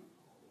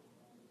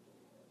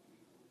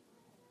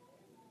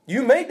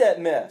 You made that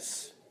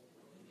mess.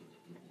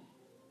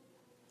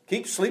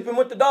 Keep sleeping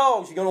with the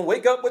dogs. You're going to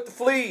wake up with the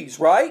fleas,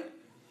 right?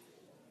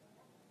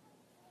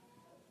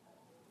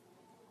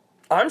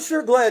 I'm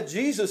sure glad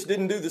Jesus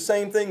didn't do the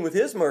same thing with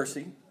His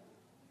mercy.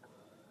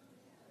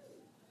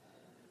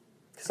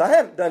 Because I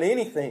haven't done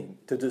anything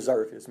to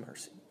deserve His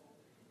mercy.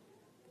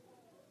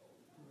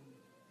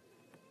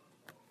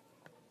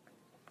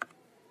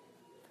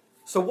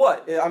 So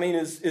what? I mean,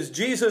 is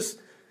Jesus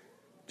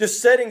just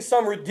setting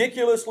some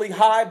ridiculously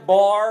high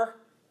bar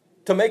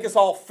to make us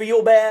all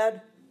feel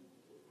bad?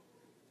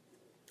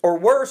 Or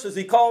worse, is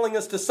He calling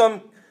us to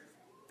some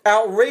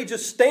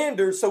outrageous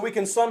standards so we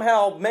can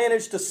somehow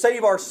manage to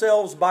save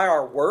ourselves by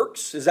our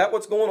works? Is that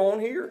what's going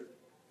on here?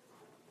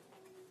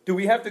 Do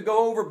we have to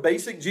go over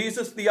basic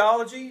Jesus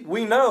theology?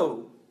 We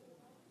know,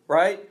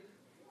 right?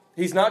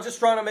 He's not just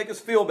trying to make us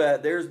feel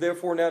bad. There's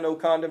therefore now no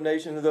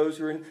condemnation to those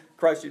who are in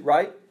Christ,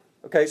 right?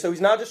 Okay, so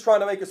He's not just trying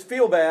to make us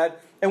feel bad,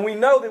 and we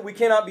know that we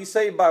cannot be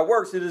saved by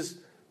works. It is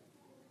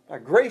by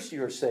grace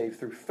you are saved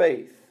through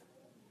faith.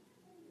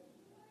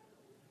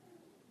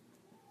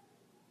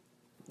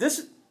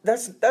 That's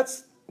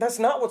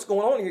not what's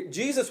going on here.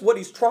 Jesus, what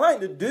He's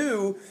trying to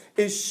do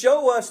is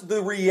show us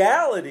the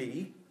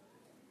reality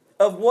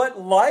of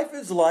what life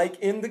is like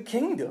in the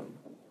kingdom.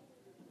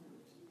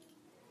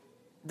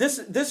 This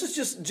is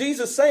just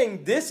Jesus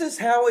saying, this is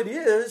how it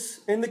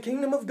is in the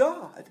kingdom of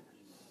God.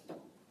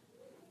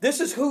 This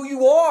is who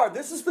you are.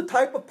 This is the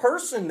type of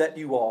person that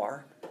you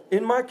are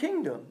in my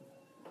kingdom.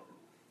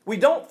 We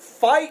don't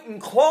fight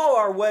and claw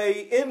our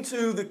way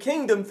into the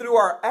kingdom through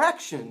our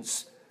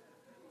actions.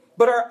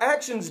 But our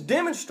actions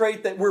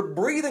demonstrate that we're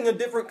breathing a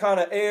different kind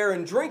of air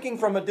and drinking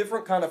from a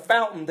different kind of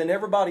fountain than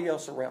everybody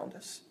else around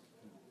us.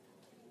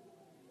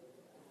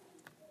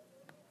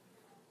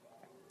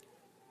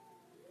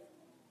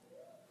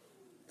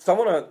 So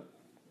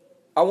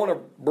I want to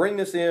bring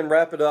this in,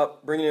 wrap it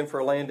up, bring it in for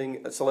a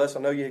landing. Celeste,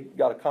 I know you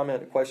got a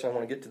comment, a question. I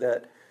want to get to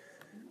that.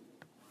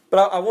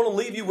 But I want to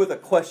leave you with a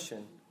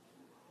question.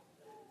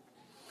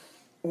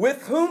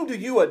 With whom do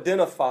you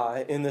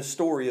identify in this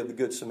story of the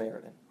Good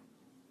Samaritan?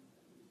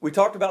 We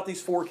talked about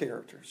these four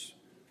characters.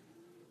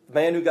 The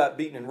man who got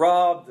beaten and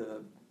robbed,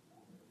 the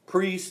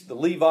priest, the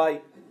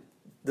Levite,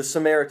 the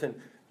Samaritan.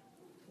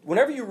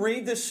 Whenever you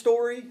read this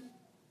story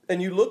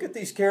and you look at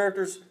these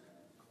characters,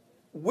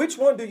 which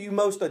one do you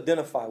most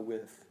identify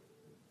with?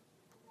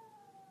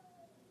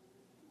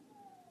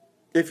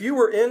 If you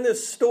were in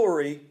this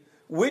story,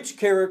 which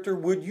character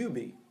would you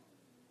be?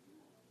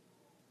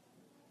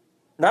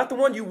 Not the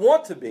one you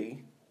want to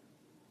be,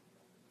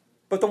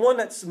 but the one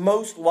that's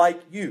most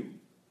like you.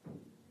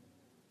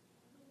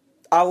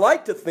 I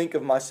like to think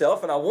of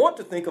myself, and I want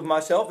to think of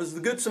myself as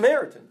the Good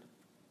Samaritan.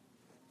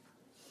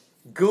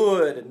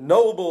 Good and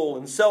noble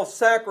and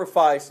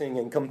self-sacrificing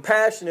and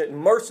compassionate and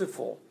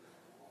merciful.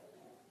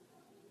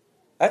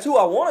 That's who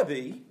I want to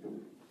be.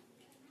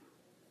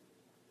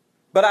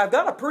 But I've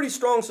got a pretty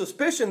strong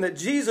suspicion that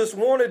Jesus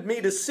wanted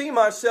me to see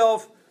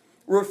myself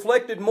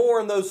reflected more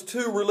in those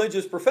two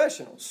religious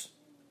professionals.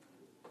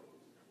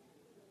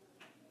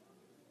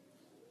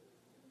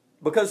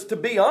 Because to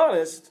be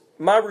honest,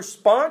 my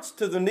response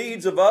to the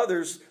needs of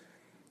others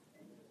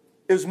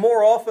is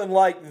more often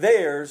like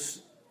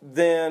theirs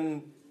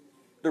than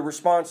the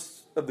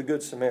response of the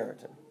Good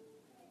Samaritan.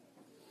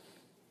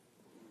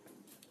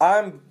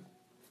 I'm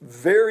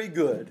very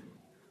good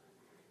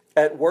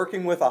at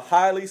working with a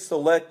highly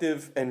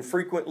selective and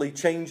frequently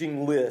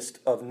changing list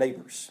of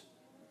neighbors.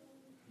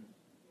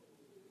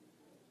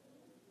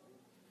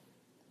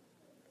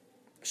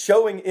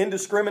 showing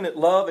indiscriminate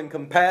love and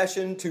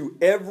compassion to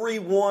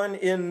everyone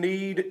in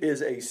need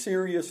is a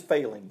serious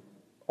failing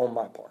on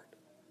my part.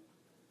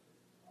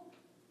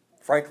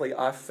 Frankly,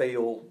 I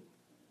fail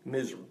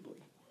miserably.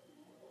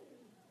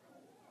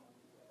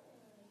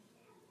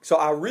 So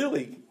I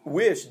really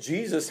wish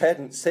Jesus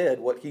hadn't said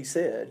what he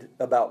said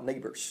about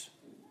neighbors,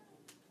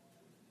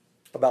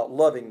 about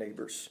loving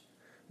neighbors,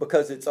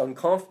 because it's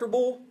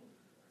uncomfortable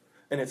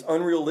and it's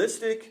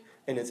unrealistic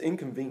and it's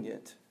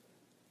inconvenient.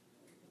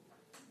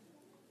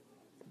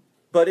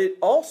 But it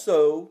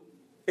also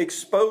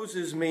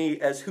exposes me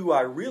as who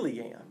I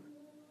really am.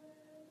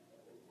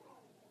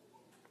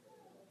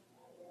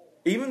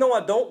 Even though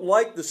I don't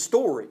like the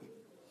story,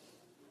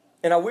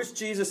 and I wish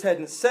Jesus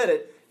hadn't said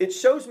it, it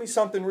shows me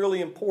something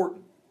really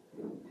important.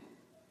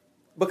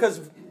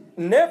 Because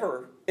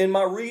never in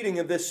my reading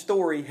of this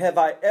story have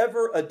I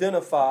ever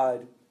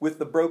identified with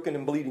the broken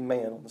and bleeding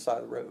man on the side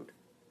of the road.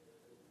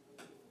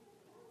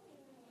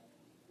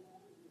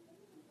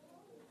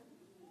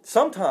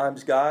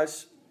 Sometimes,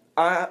 guys,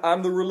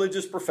 I'm the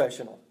religious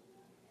professional.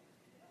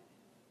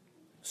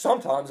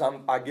 Sometimes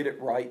I get it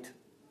right,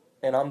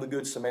 and I'm the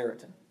Good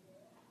Samaritan.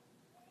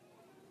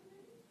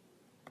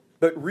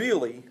 But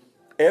really,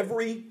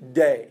 every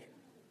day,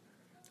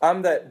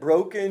 I'm that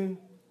broken,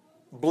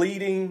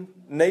 bleeding,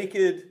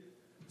 naked,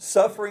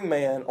 suffering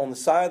man on the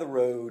side of the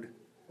road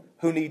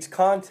who needs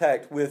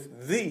contact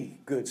with the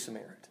Good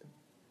Samaritan,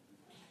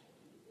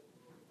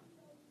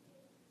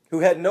 who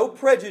had no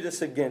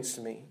prejudice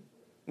against me,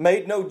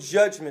 made no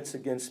judgments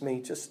against me,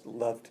 just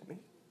loved me.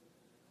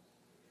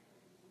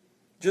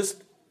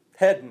 Just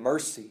had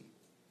mercy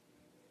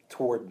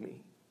toward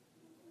me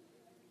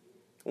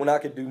when I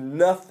could do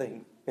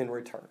nothing in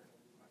return.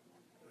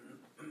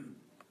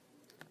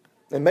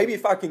 And maybe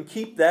if I can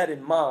keep that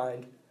in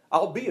mind,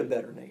 I'll be a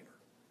better neighbor.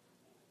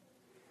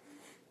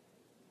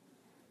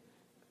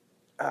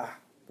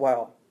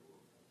 Wow.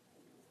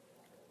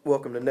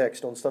 Welcome to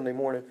Next on Sunday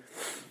morning.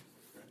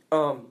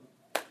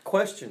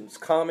 Questions,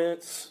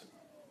 comments,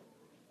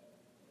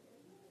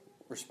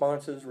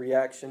 responses,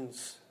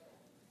 reactions?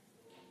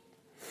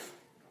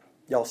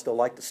 Y'all still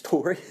like the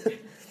story?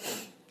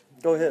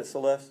 Go ahead,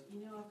 Celeste.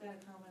 You know, I've got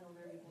a comment on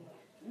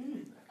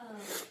everything.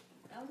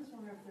 I was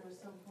wondering if there was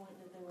some point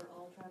that they were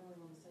all traveling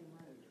on the same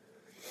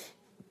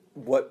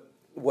road.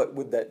 What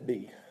would that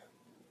be?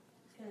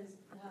 Because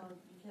how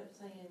you kept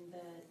saying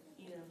that,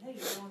 hey,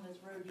 you're on this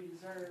road, you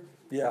deserve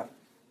Yeah.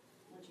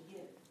 what you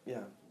get.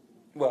 Yeah.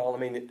 Well, I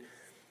mean,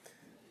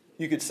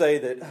 you could say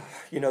that,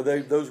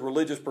 those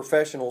religious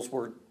professionals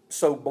were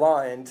so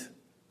blind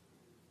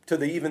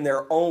to even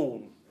their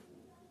own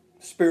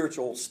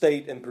spiritual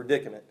state and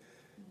predicament.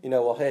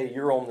 Well, hey,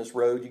 you're on this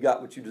road, you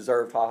got what you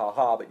deserved, ha ha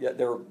ha, but yet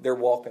they're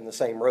walking the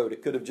same road.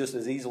 It could have just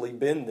as easily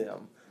been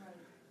them, Right.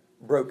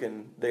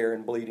 broken there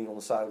and bleeding on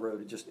the side of the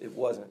road. It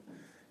wasn't,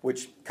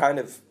 which kind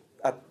of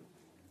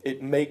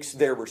it makes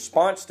their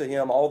response to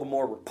him all the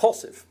more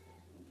repulsive.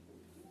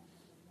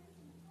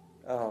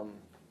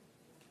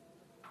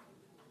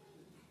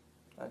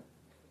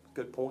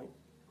 Good point.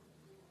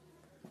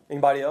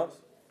 Anybody else?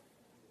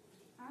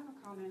 I have a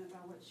comment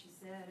about what she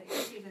said. It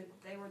could be that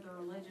they were the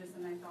religious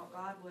and they thought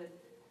God would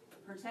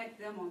protect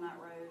them on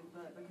that road,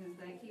 but because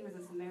he was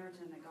a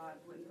Samaritan, that God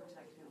wouldn't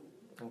protect him.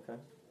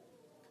 Okay.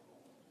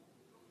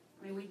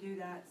 I mean, we do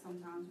that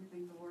sometimes. We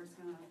think the Lord's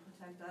going to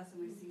protect us,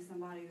 and we see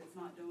somebody that's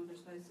not doing what they're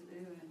supposed to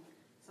do, and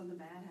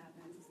something bad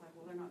happens. It's like,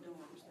 well, they're not doing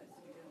what they're supposed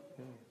to be doing.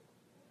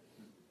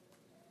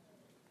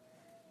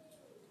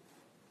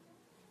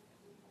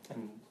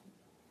 And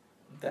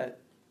that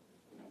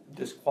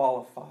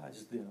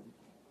disqualifies them.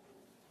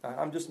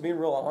 I'm just being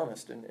real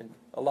honest, and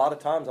a lot of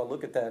times I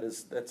look at that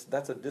as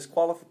that's a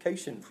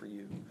disqualification for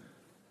you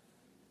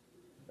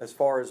as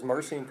far as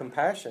mercy and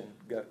compassion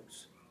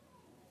goes,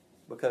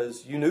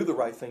 because you knew the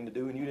right thing to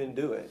do and you didn't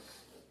do it,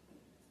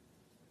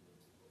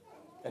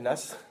 and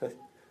that's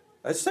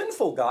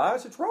sinful,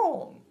 guys. It's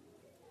wrong.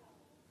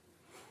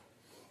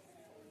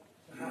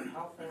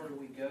 How far do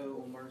we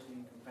go on mercy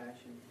and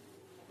compassion?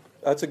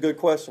 That's a good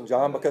question,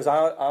 John, because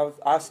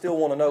I still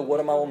want to know what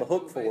am I on the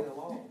hook for?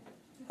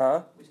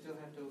 Huh? We still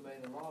have to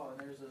obey the law, and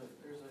there's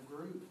a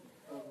group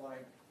of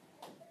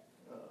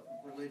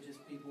religious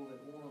people that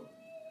want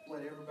to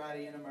let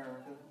everybody in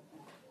America,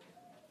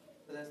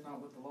 but that's not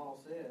what the law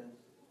says.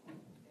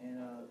 And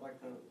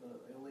like the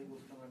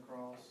illegals coming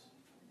across,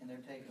 and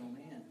they're taking them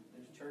in.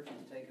 There's churches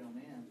taking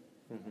them in,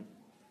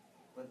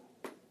 but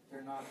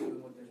they're not doing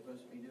what they're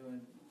supposed to be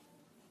doing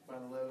by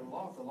the letter of the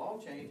law. If the law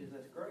changes,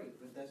 that's great,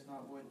 but that's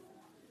not what.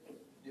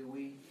 Do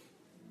we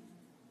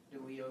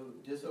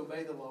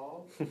disobey the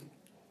law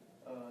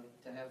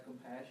to have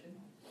compassion,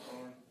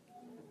 or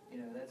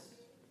that's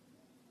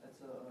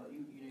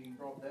you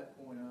brought that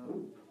point up,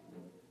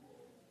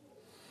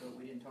 but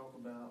we didn't talk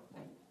about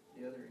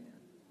the other end.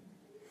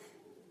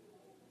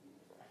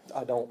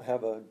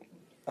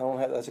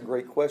 That's a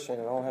great question,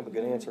 and I don't have a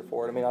good answer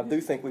for it. I mean, I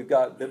do think we've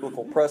got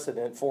biblical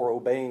precedent for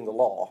obeying the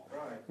law.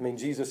 Right. I mean,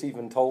 Jesus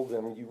even told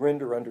them, you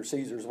render unto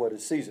Caesar's what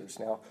is Caesar's.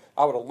 Now,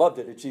 I would have loved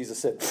it if Jesus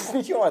said,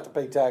 you don't have to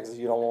pay taxes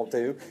you don't want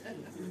to.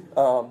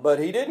 But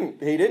he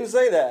didn't. He didn't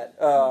say that.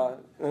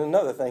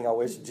 Another thing I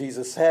wish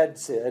Jesus had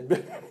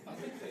said. I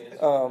think the answer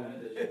to that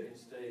is you can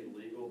stay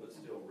legal but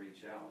still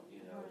reach out.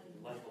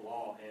 Let the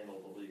law handle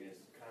the legal.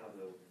 It's kind of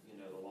the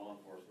law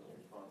enforcement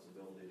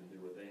responsibility to do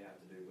what they have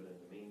to do. But in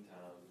the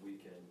meantime, we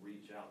can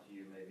reach out to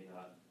you. Maybe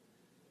not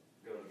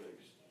go to the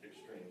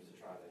extremes to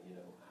try to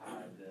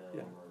hide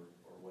them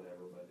or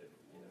whatever. But if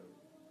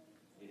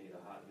you need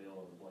a hot meal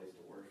and a place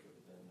to worship,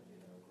 then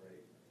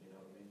great. You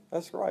know what I mean?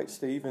 That's right,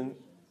 Steve. And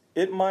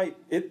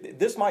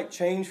this might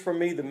change for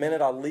me the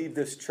minute I leave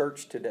this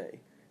church today.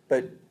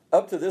 But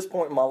up to this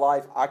point in my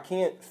life, I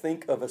can't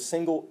think of a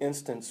single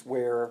instance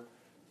where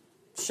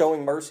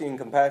showing mercy and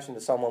compassion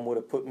to someone would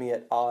have put me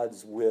at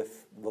odds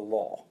with the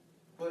law.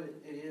 But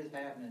it is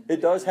happening.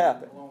 It does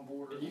happen. Along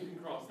borders. And you can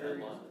cross that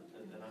line.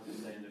 And I'm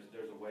just saying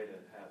there's a way to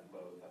have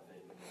both, I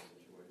think, in this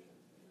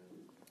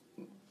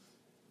situation.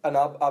 And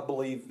I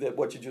believe that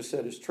what you just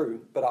said is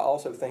true. But I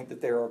also think that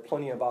there are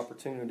plenty of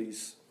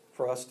opportunities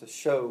for us to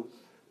show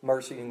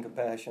mercy and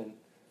compassion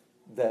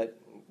that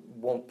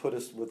won't put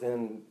us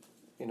within,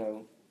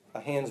 a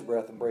hand's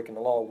breadth of breaking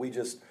the law. We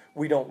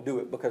don't do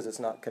it because it's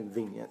not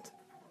convenient.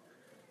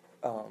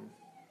 I'm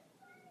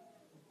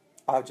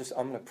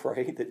going to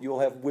pray that you'll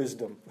have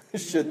wisdom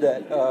should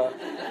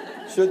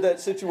that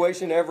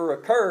situation ever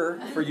occur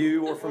for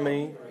you or for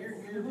me.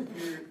 You're going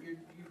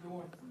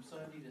from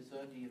Sunday to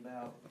Sunday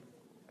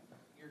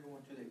you're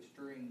going to the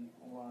extreme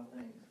on a lot of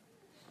things.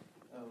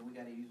 We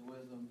got to use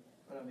wisdom,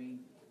 but I mean,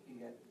 you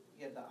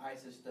got the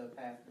ISIS stuff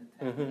happening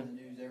in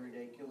the news every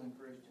day, killing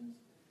Christians.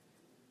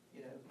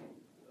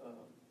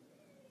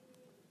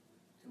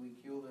 Do we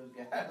kill those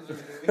guys or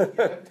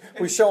do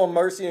we? We show them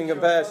mercy and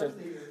compassion.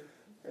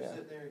 They're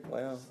sitting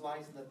there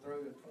slicing the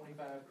throat of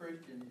 25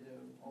 Christians,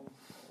 on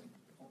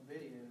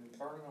video,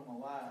 burning them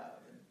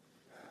alive.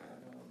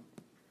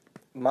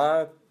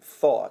 My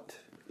thought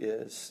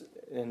is,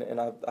 and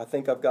I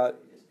think I've got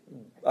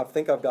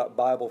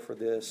Bible for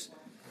this.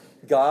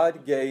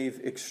 God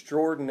gave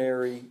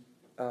extraordinary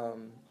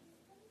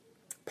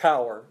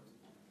power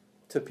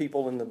to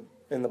people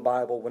in the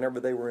Bible whenever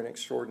they were in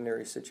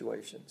extraordinary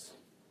situations.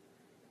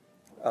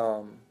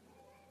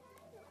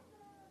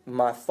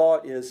 My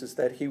thought is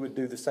that He would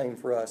do the same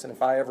for us. And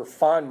if I ever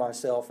find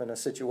myself in a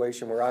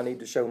situation where I need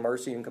to show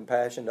mercy and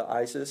compassion to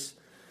ISIS,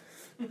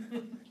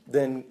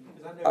 then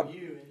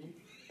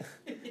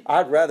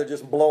I'd rather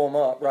just blow them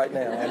up right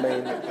now. I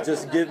mean,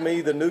 just give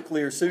me the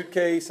nuclear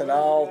suitcase and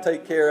I'll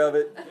take care of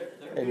it.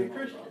 There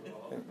was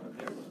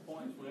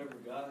points whenever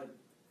God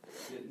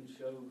didn't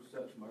show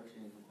such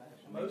mercy and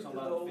compassion. Most of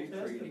the Old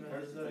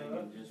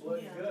Testament is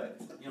blood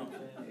guts. You know what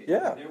I'm saying?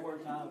 Yeah. There were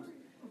times.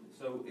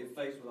 So if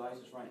faced with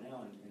ISIS right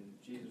now and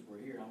Jesus were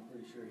here, I'm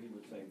pretty sure He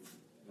would say,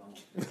 "Gone."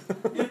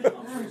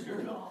 I'm pretty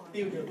sure gone.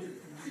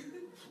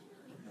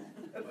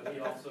 But He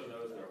also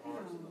knows their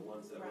hearts and the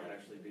ones that would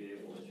actually be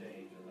able to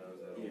change and those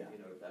that will,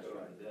 that's go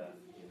right. to death,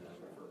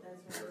 for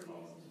their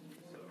cause.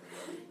 So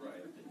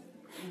right.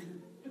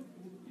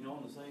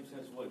 In the same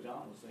sense of what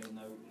John was saying,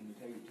 though, when you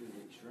take it to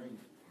the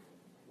extreme,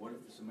 what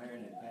if the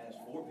Samaritan had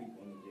passed 4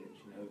 people in the ditch?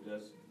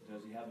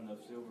 Does he have enough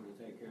silver to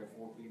take care of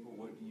 4 people?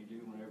 What do you do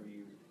whenever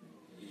you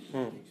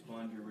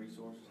expunge your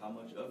resources? How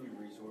much of your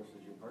resources,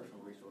 your personal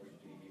resources,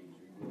 do you use?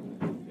 Are you willing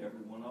to use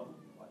every one of them,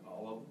 like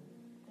all of them?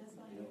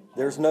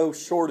 There's no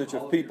shortage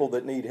of people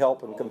that need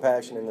help and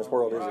compassion in this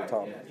world, is there,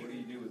 Tom? What do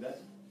you do with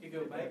that? You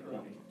go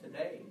bankrupt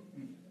today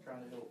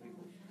trying to help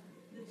people.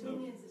 The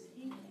thing is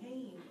He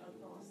came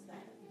across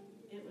that.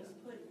 It was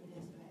put in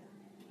His path.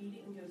 He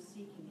didn't go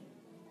seeking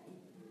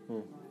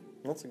it.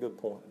 That's a good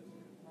point.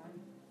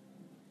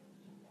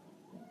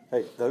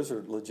 Hey, those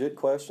are legit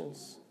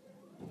questions,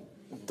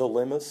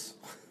 dilemmas,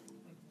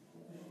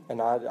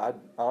 and I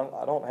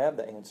don't have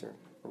the answer.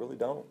 I really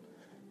don't.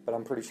 But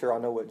I'm pretty sure I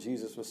know what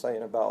Jesus was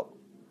saying about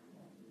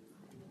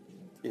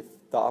if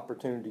the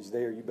opportunity's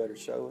there, you better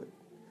show it.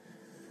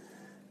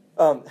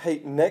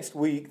 Hey, next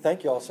week,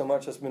 thank you all so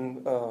much. It's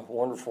been a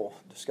wonderful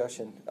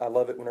discussion. I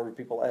love it whenever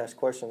people ask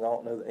questions I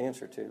don't know the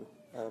answer to,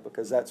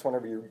 because that's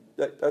whenever you're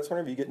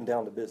getting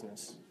down to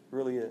business. It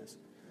really is.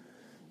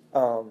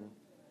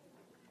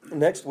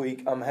 Next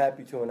week, I'm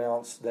happy to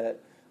announce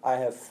that I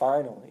have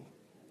finally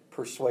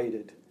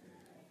persuaded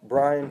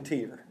Brian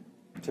Tier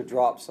to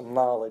drop some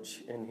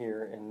knowledge in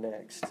here and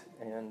next.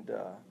 And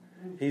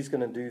he's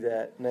going to do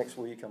that next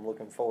week. I'm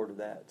looking forward to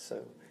that.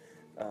 So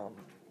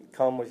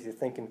come with your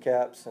thinking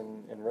caps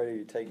and ready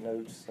to take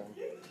notes.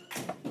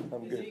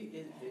 I'm good.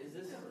 Is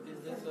this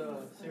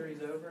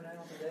series over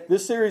now today?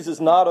 This series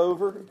is not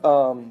over.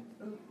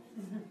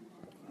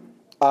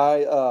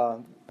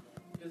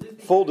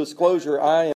 Full disclosure, I am